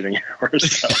quietly shitting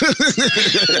ourselves.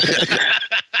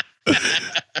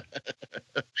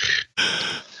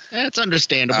 That's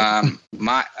understandable.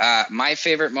 My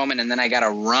favorite moment, and then I got to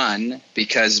run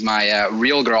because my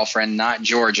real girlfriend, not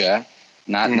Georgia,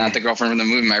 not the girlfriend from the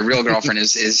movie, my real girlfriend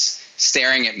is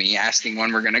staring at me, asking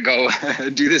when we're going to go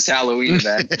do this Halloween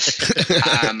event.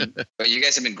 But you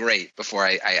guys have been great before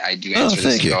I do answer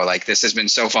this and go, like, this has been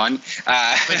so fun.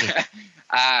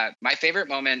 My favorite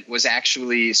moment was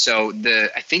actually,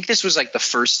 I think this was like the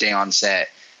first day on set.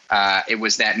 It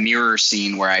was that mirror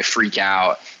scene where I freak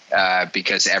out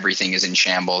because everything is in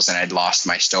shambles and I'd lost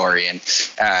my story. And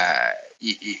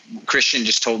Christian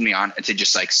just told me to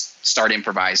just like start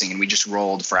improvising, and we just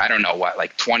rolled for, I don't know what,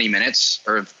 like 20 minutes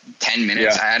or 10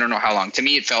 minutes. Yeah. I don't know how long. To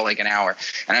me, it felt like an hour.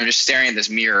 And I'm just staring at this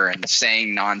mirror and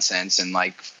saying nonsense and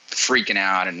like freaking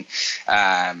out. And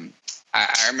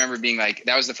I remember being like,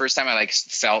 that was the first time I like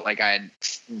felt like I had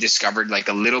discovered like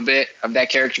a little bit of that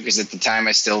character, because at the time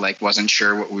I still like wasn't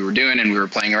sure what we were doing and we were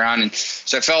playing around. And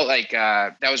so I felt like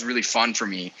that was really fun for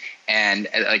me. And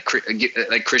like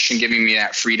Christian giving me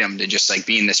that freedom to just like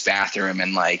be in this bathroom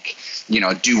and like,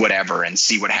 do whatever and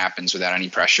see what happens without any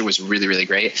pressure was really, really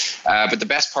great. But the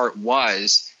best part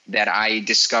was that I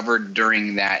discovered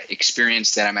during that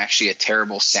experience that I'm actually a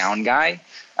terrible sound guy.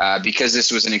 Because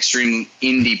this was an extreme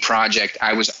indie project,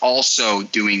 I was also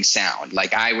doing sound.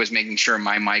 Like I was making sure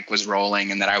my mic was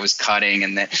rolling and that I was cutting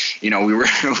and that,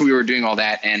 we were doing all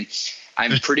that. And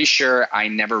I'm pretty sure I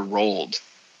never rolled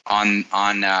on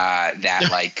that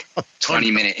like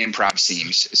 20-minute improv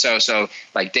scenes. So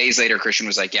like days later, Christian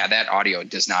was like, yeah, that audio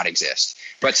does not exist.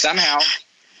 But somehow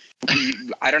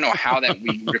I don't know how that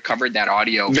we recovered that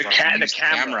audio. The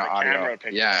camera audio.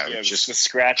 Yeah, just the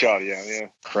scratch audio. Yeah.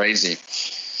 Crazy.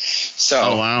 So,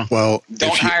 oh, wow. Well,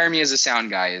 don't hire me as a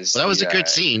sound guy. That was a good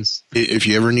scene. If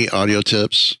you ever need audio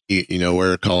tips, you know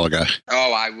where to call a guy.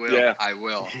 Oh, I will. Yeah. I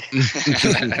will.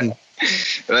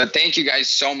 Thank you guys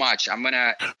so much. I'm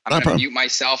gonna mute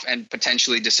myself and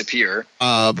potentially disappear.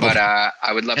 But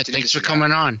I would love to. Thanks for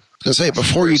coming on. I was gonna say,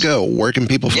 before you go, where can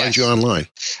people find you online?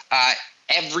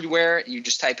 Everywhere. You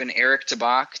just type in Eric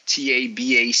Tabach,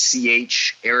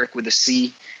 Tabach, Eric with a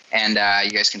C, and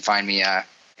you guys can find me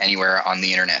anywhere on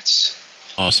the internet.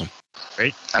 Awesome.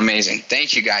 Great. Amazing.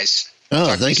 Thank you guys.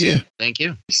 Oh, thank you. Thank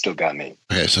you. You still got me.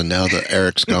 Okay, so now that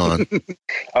Eric's gone,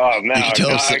 oh no, you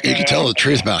can tell the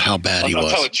truth about how bad he was.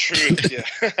 I'll tell the truth. Yeah.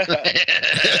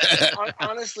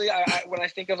 Honestly, when I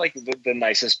think of like the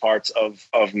nicest parts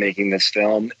of making this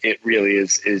film, it really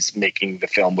is making the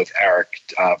film with Eric.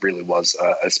 Really was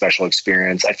a special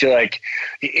experience. I feel like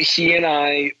he and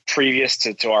I, previous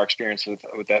to our experience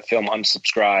with that film,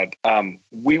 Unsubscribed,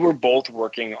 we were both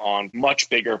working on much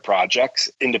bigger projects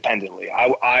independently.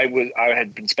 I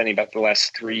had been spending about the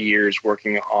last 3 years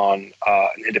working on an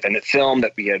independent film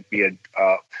that we had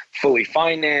fully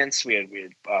financed. We had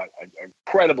an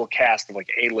incredible cast of like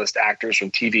A-list actors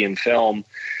from TV and film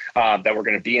that were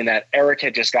going to be in that. Eric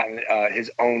had just gotten his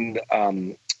own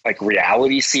like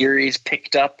reality series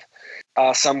picked up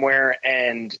somewhere,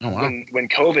 and when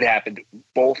COVID happened,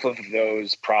 both of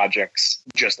those projects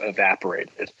just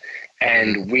evaporated.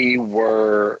 And we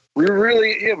were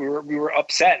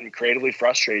upset and creatively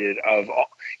frustrated.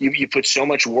 You put so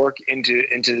much work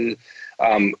into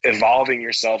evolving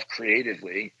yourself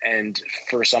creatively, and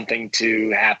for something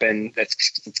to happen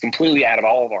that's completely out of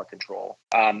all of our control,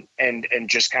 and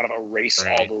just kind of erase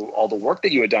all the work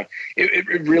that you had done.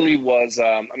 It really was.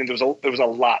 I mean, there was a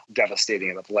lot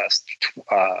devastating about the last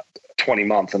 20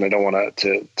 months, and I don't want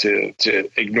to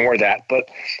ignore that. But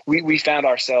we found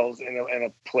ourselves in a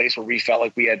place where we felt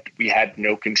like we had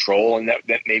no control, and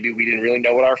that maybe we didn't really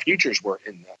know what our futures were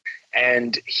in them.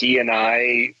 And he and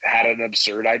I had an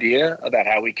absurd idea about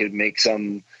how we could get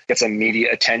some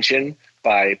media attention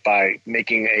by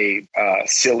making a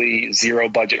silly zero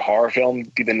budget horror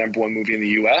film be the #1 movie in the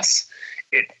U.S.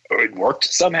 It worked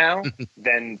somehow.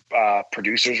 Then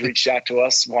producers reached out to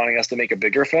us wanting us to make a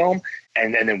bigger film,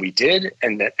 and then we did,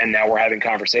 and now we're having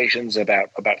conversations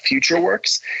about future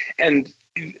works. And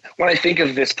when I think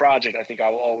of this project, I think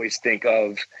I'll always think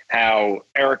of how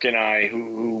Eric and I,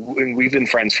 who and we've been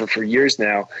friends for years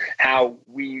now, how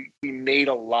we made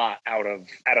a lot out of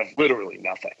literally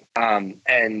nothing.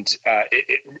 And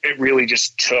it really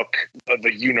just took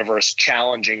the universe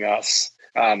challenging us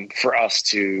for us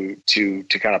to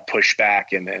kind of push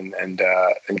back and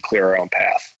clear our own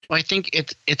path. Well, I think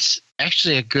it's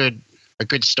actually a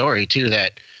good story too,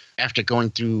 that after going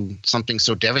through something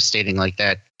so devastating like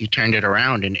that, you turned it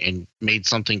around and made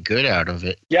something good out of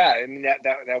it. Yeah, I mean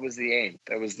that was the aim.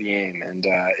 That was the aim, and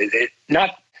it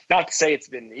not to say it's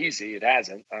been easy. It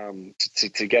hasn't.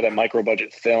 To get a micro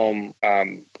budget film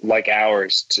like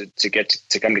ours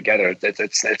to come together,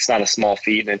 it's not a small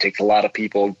feat, and it takes a lot of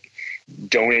people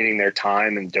donating their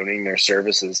time and donating their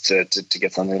services to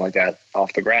get something like that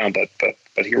off the ground. But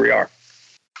here we are.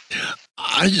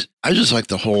 I just like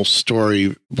the whole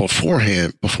story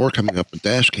beforehand, before coming up with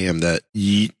Dashcam, that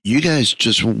you guys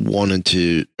just wanted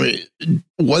to,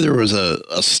 whether it was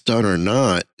a stunt or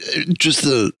not, just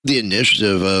the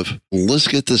initiative of let's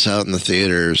get this out in the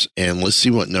theaters and let's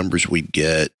see what numbers we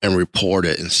get and report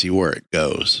it and see where it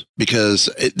goes. Because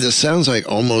this sounds like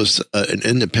almost an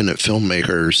independent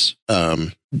filmmaker's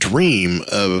dream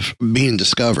of being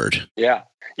discovered. Yeah.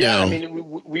 Yeah, You I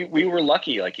mean, we were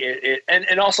lucky, like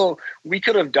and also we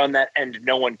could have done that and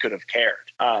no one could have cared.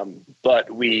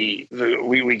 But we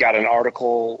got an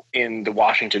article in the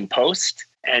Washington Post,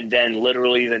 and then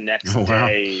literally the next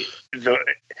day,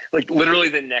 literally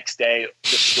the next day, the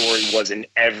story was in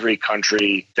every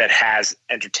country that has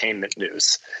entertainment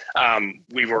news.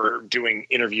 We were doing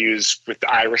interviews with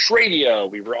the Irish radio.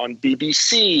 We were on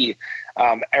BBC.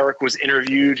 Eric was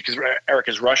interviewed because Eric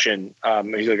is Russian.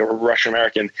 He's like a Russian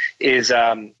American.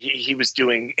 He was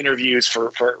doing interviews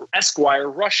for Esquire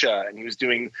Russia, and he was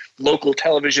doing local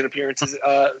television appearances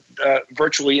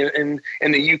virtually in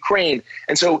the Ukraine.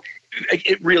 And so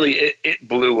it really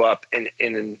blew up in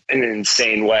an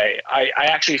insane way. I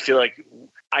actually feel like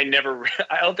I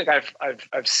don't think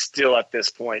I've still at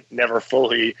this point never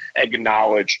fully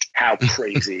acknowledged how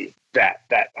crazy that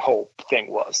whole thing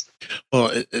was. Well,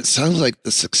 it sounds like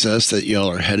the success that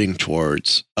y'all are heading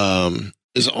towards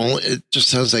it just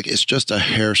sounds like it's just a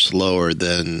hair slower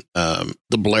than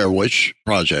the Blair Witch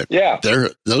Project. Yeah. They're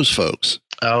those folks.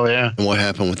 Oh yeah. And what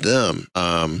happened with them?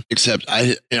 Except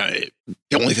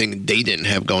the only thing they didn't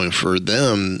have going for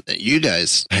them that you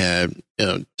guys had,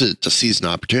 to seize an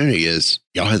opportunity is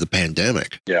y'all had the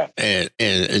pandemic. Yeah. And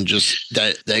just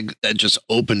that just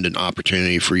opened an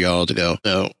opportunity for y'all to go,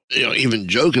 even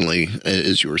jokingly,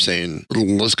 as you were saying,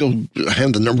 let's go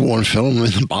have the number one film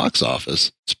in the box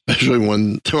office, especially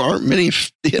when there aren't many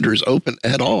theaters open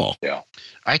at all. Yeah.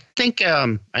 I think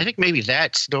maybe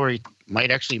that story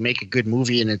might actually make a good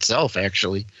movie in itself,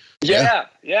 actually.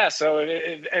 Yeah. So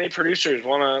if any producers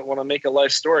want to make a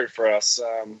life story for us,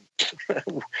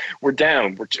 we're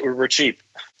down. We're cheap.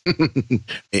 and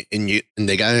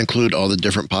they got to include all the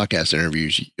different podcast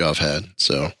interviews y'all have had.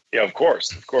 So yeah, of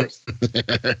course.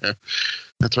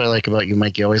 That's what I like about you,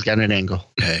 Mike. You always got an angle.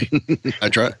 Hey, I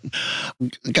try.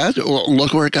 Guys,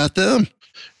 look where it got them.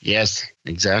 Yes,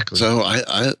 exactly. So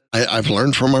I've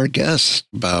learned from our guests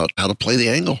about how to play the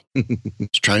angle.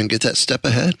 Just try and get that step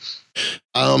ahead.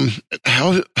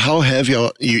 How have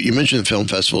y'all? You mentioned film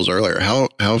festivals earlier. How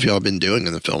have y'all been doing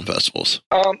in the film festivals?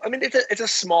 I mean, it's a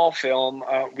small film.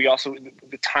 We also,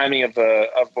 the timing of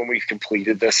when we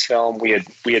completed this film, we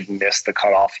had missed the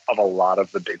cutoff of a lot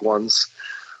of the big ones.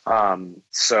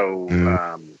 So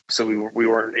we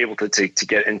weren't able to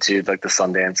get into like the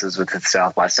Sundances with the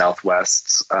South by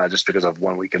Southwests just because of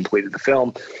when we completed the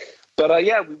film. But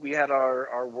we had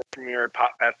our world premiere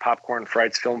at Popcorn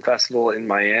Frights Film Festival in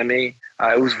Miami.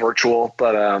 It was virtual,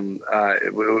 but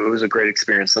it was a great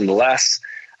experience nonetheless.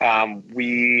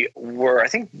 We were, I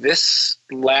think this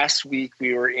last week,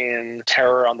 we were in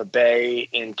Terror on the Bay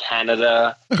in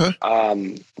Canada.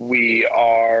 Okay. We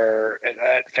are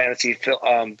at Fantasy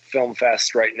Film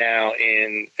Fest right now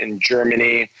in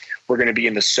Germany. We're going to be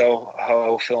in the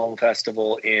Soho Film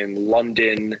Festival in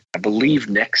London, I believe,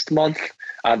 next month.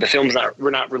 The film's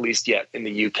not released yet in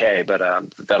the UK, but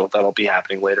that'll be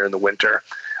happening later in the winter.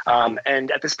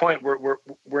 And at this point,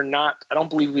 we're not. I don't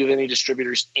believe we have any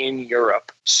distributors in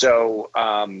Europe, so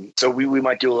we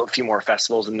might do a few more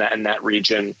festivals in that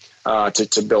region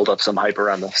to build up some hype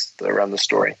around the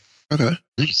story. Okay,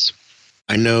 nice.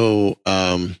 I know.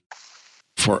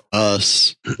 For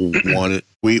us,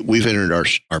 we've entered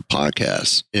our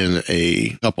podcast in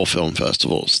a couple film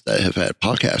festivals that have had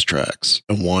podcast tracks.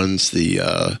 And one's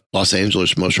the Los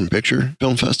Angeles Motion Picture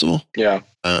Film Festival. Yeah,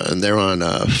 and they're on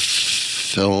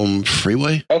Film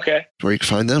Freeway. Okay, where you can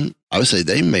find them. I would say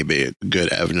they may be a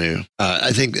good avenue.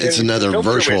 I think it's another Film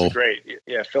virtual. Is great.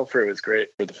 Yeah, Film Freeway is great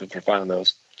for finding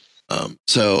those.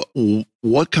 So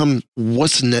what's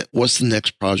the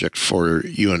next project for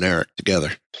you and Eric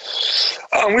together?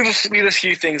 We have a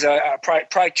few things.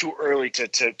 Probably too early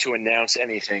to announce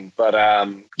anything, but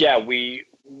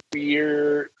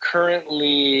we're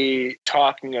currently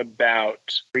talking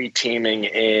about teaming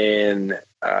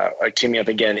up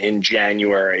again in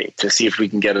January to see if we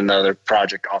can get another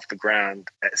project off the ground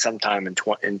at sometime in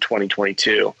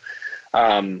 2022.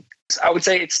 I would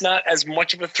say it's not as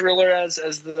much of a thriller as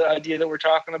the idea that we're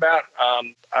talking about.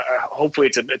 Hopefully,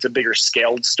 it's a bigger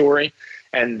scaled story,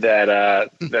 and that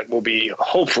will be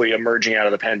hopefully emerging out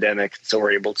of the pandemic, so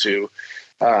we're able to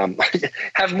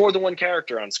have more than one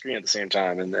character on screen at the same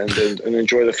time and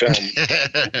enjoy the film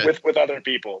with other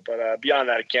people. But beyond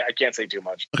that, I can't say too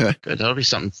much. Okay. Good. That'll be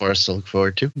something for us to look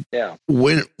forward to. Yeah.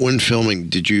 When filming,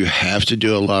 did you have to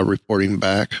do a lot of reporting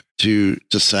back to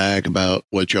SAG about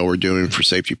what y'all were doing for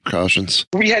safety precautions?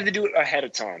 We had to do it ahead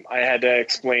of time. I had to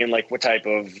explain like what type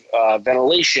of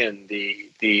ventilation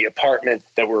the apartment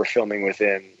that we were filming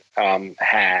within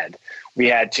had. We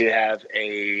had to have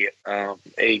a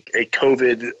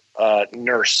COVID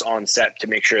nurse on set to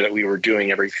make sure that we were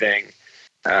doing everything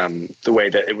the way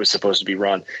that it was supposed to be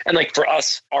run. And like for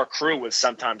us, our crew was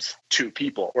sometimes 2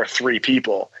 people or 3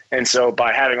 people. And so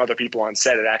by having other people on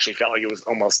set, it actually felt like it was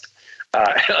almost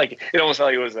it almost felt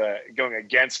like it was going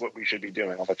against what we should be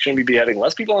doing. I was like, shouldn't we be having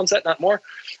less people on set, not more?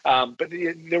 But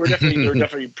there were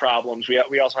definitely problems.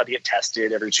 We also had to get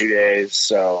tested every 2 days.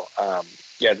 So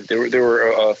yeah, there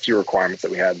were a few requirements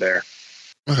that we had there.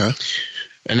 Okay.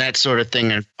 And that sort of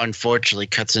thing, unfortunately,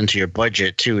 cuts into your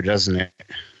budget too, doesn't it?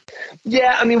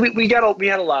 Yeah, I mean, we had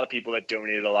a lot of people that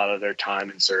donated a lot of their time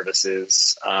and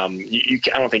services. I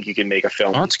don't think you can make a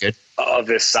film that's good. of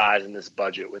this size and this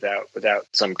budget without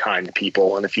some kind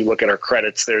people. And if you look at our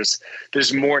credits,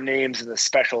 there's more names in the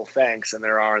special thanks than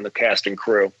there are in the cast and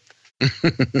crew.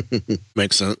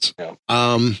 Makes sense. Yeah.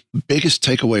 Biggest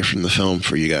takeaway from the film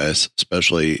for you guys,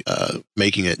 especially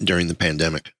making it during the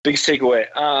pandemic? Biggest takeaway,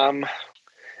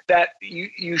 that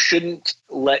you shouldn't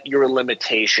let your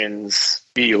limitations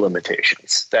be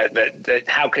limitations. That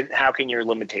how can your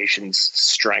limitations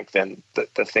strengthen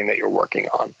the thing that you're working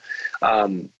on?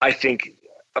 I think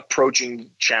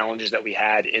approaching challenges that we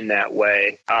had in that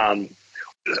way. I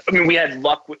mean, we had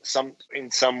luck with some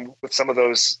of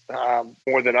those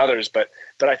more than others, but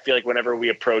I feel like whenever we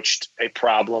approached a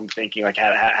problem thinking like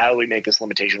how do we make this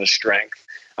limitation a strength,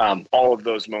 all of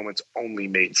those moments only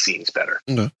made scenes better.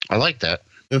 Okay. I like that.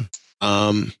 Yeah.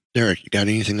 Derek, you got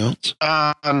anything else?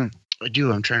 I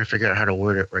do. I'm trying to figure out how to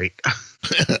word it right.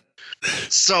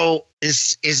 So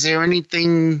is there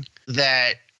anything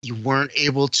that you weren't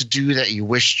able to do that you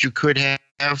wished you could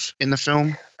have in the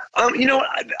film?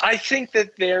 I think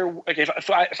that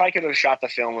if I could have shot the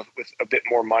film with a bit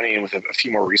more money and with a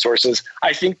few more resources,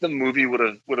 I think the movie would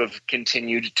have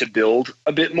continued to build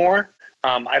a bit more.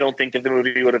 I don't think that the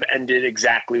movie would have ended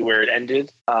exactly where it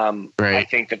ended. Right. I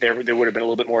think that there would have been a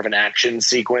little bit more of an action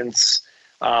sequence.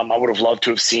 I would have loved to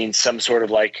have seen some sort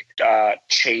of like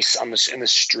chase in the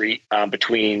street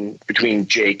between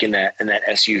Jake and that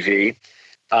SUV.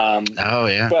 Oh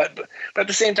yeah. But at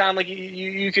the same time, like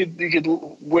you could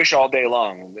wish all day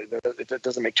long. It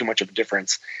doesn't make too much of a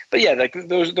difference. But yeah, like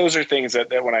those are things that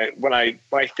when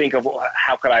I think of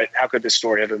how could this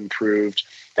story have improved,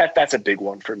 that's a big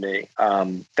one for me.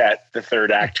 That the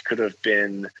third act could have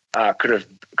been could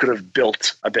have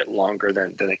built a bit longer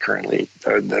than it currently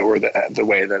or the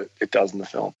way that it does in the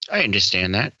film. I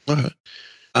understand that. Okay.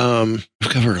 We've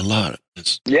covered a lot.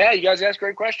 Yeah, you guys ask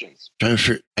great questions. I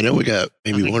know we got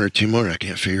maybe one or two more. I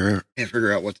can't figure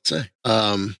out what to say.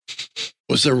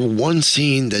 Was there one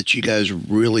scene that you guys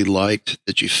really liked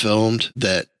that you filmed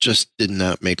that just did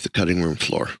not make the cutting room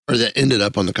floor, or that ended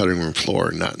up on the cutting room floor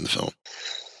and not in the film?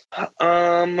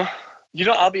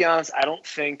 I'll be honest. I don't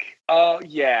think.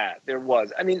 Yeah, there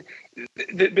was. I mean,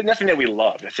 but nothing that we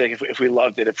loved. I feel like if we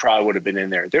loved it, it probably would have been in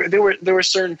there. There were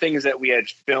certain things that we had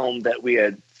filmed that we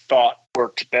had thought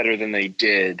worked better than they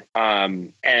did,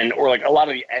 or like a lot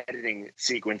of the editing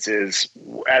sequences.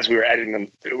 As we were editing them,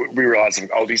 we realized,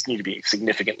 like, oh, these need to be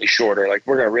significantly shorter. Like,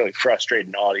 we're going to really frustrate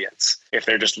an audience if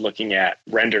they're just looking at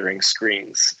rendering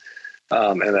screens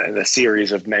and a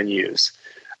series of menus.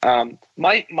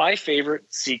 My favorite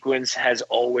sequence has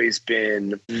always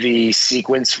been the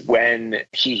sequence when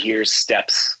he hears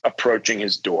steps approaching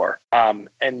his door. And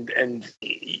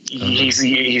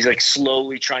he's like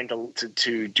slowly trying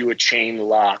to do a chain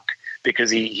lock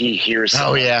because he hears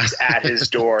someone at his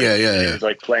door. Yeah. He's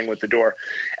like playing with the door.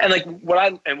 And like what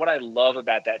I love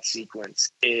about that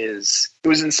sequence is it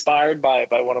was inspired by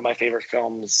one of my favorite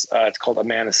films. It's called A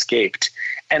Man Escaped.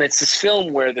 And it's this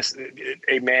film where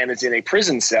a man is in a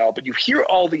prison cell, but you hear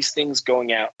all these things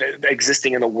going out,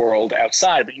 existing in the world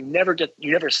outside, but you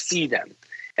never see them.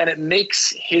 And it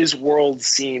makes his world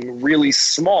seem really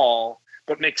small,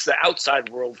 but makes the outside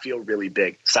world feel really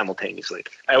big simultaneously.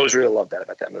 I always really loved that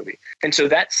about that movie. And so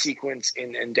that sequence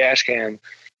in Dashcam,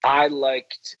 I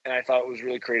liked, and I thought it was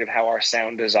really creative how our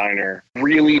sound designer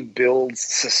really builds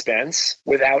suspense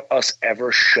without us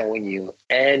ever showing you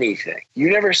anything.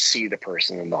 You never see the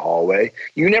person in the hallway.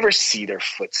 You never see their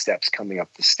footsteps coming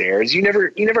up the stairs. You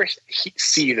never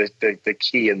see the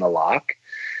key in the lock.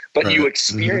 but you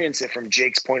experience it from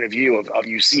Jake's point of view of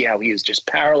you see how he is just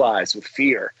paralyzed with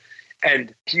fear.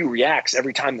 And he reacts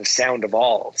every time the sound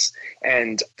evolves.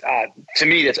 And to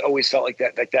me, that's always felt like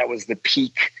that was the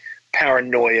peak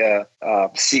paranoia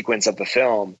sequence of the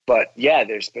film. But yeah,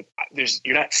 there's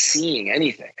you're not seeing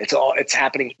anything. It's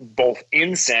happening both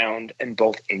in sound and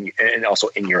also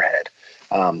in your head.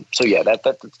 So yeah, that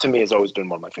to me has always been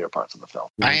one of my favorite parts of the film.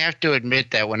 I have to admit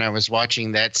that when I was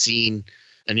watching that scene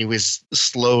and he was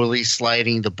slowly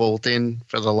sliding the bolt in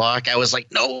for the lock, I was like,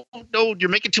 no, you're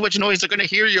making too much noise. They're going to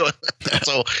hear you.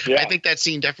 So I think that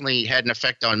scene definitely had an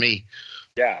effect on me.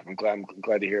 Yeah, I'm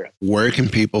glad to hear it. Where can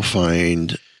people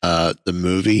find the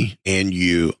movie and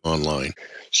you online?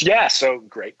 Yeah, so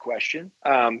great question.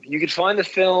 You can find the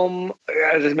film,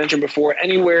 as I mentioned before,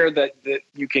 anywhere that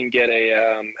you can get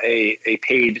a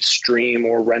paid stream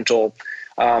or rental.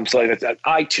 So like that's at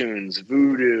iTunes,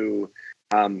 Vudu,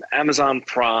 Amazon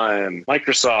Prime,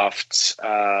 Microsoft,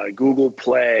 Google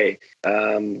Play.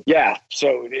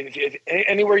 So if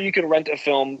anywhere you can rent a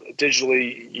film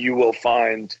digitally, you will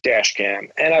find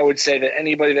Dashcam. And I would say that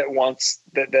anybody that wants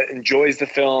that enjoys the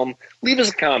film, leave us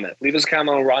a comment. Leave us a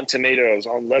comment on Rotten Tomatoes,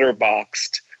 on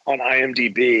Letterboxd, on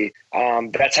IMDb.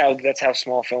 That's how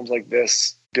small films like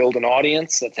this build an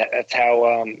audience. That's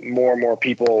how more and more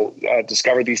people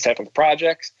discover these type of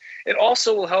projects. It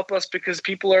also will help us because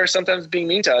people are sometimes being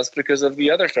mean to us because of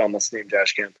the other film that's named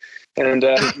Dashcam. And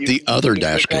the other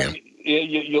Dashcam.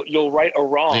 You'll right a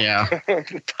wrong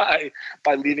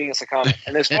by leaving us a comment.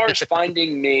 And as far as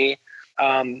finding me,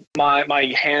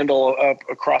 my handle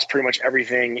across pretty much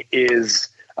everything is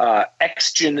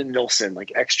Xgen Nilsson, like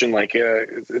Xgen,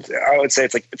 I would say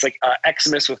it's like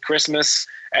Xmas with Christmas,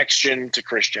 Xgen to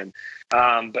Christian.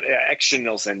 But Xgen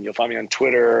Nilsson, you'll find me on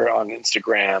Twitter, on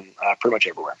Instagram, pretty much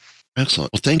everywhere.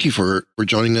 Excellent. Well, thank you for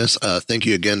joining us. Thank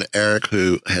you again to Eric,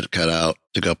 who had cut out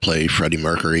to go play Freddie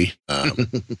Mercury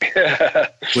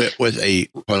with a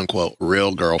quote unquote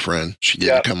real girlfriend. She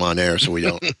didn't come on air, so we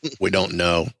don't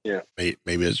know. Yeah,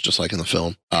 maybe it's just like in the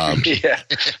film.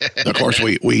 Of course,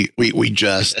 we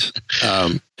just.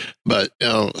 But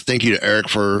thank you to Eric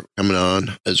for coming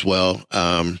on as well.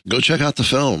 Go check out the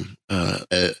film.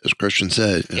 As Christian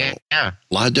said, a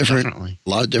lot of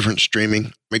different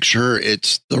streaming. Make sure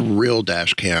it's the real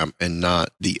Dashcam and not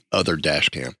the other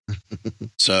Dashcam.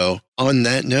 So on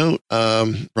that note,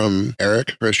 from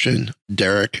Eric, Christian,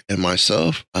 Derek, and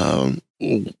myself, I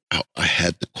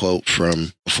had the quote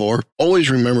from before. Always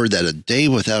remember that a day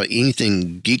without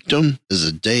anything geekdom is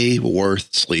a day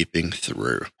worth sleeping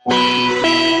through.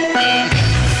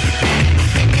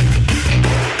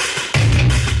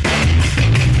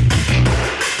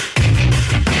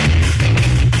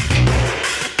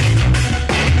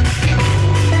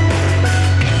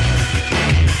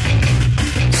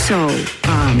 So,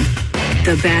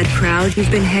 the bad crowd you've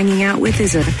been hanging out with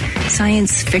is a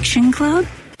science fiction club?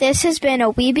 This has been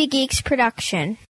a Weeby Geeks production.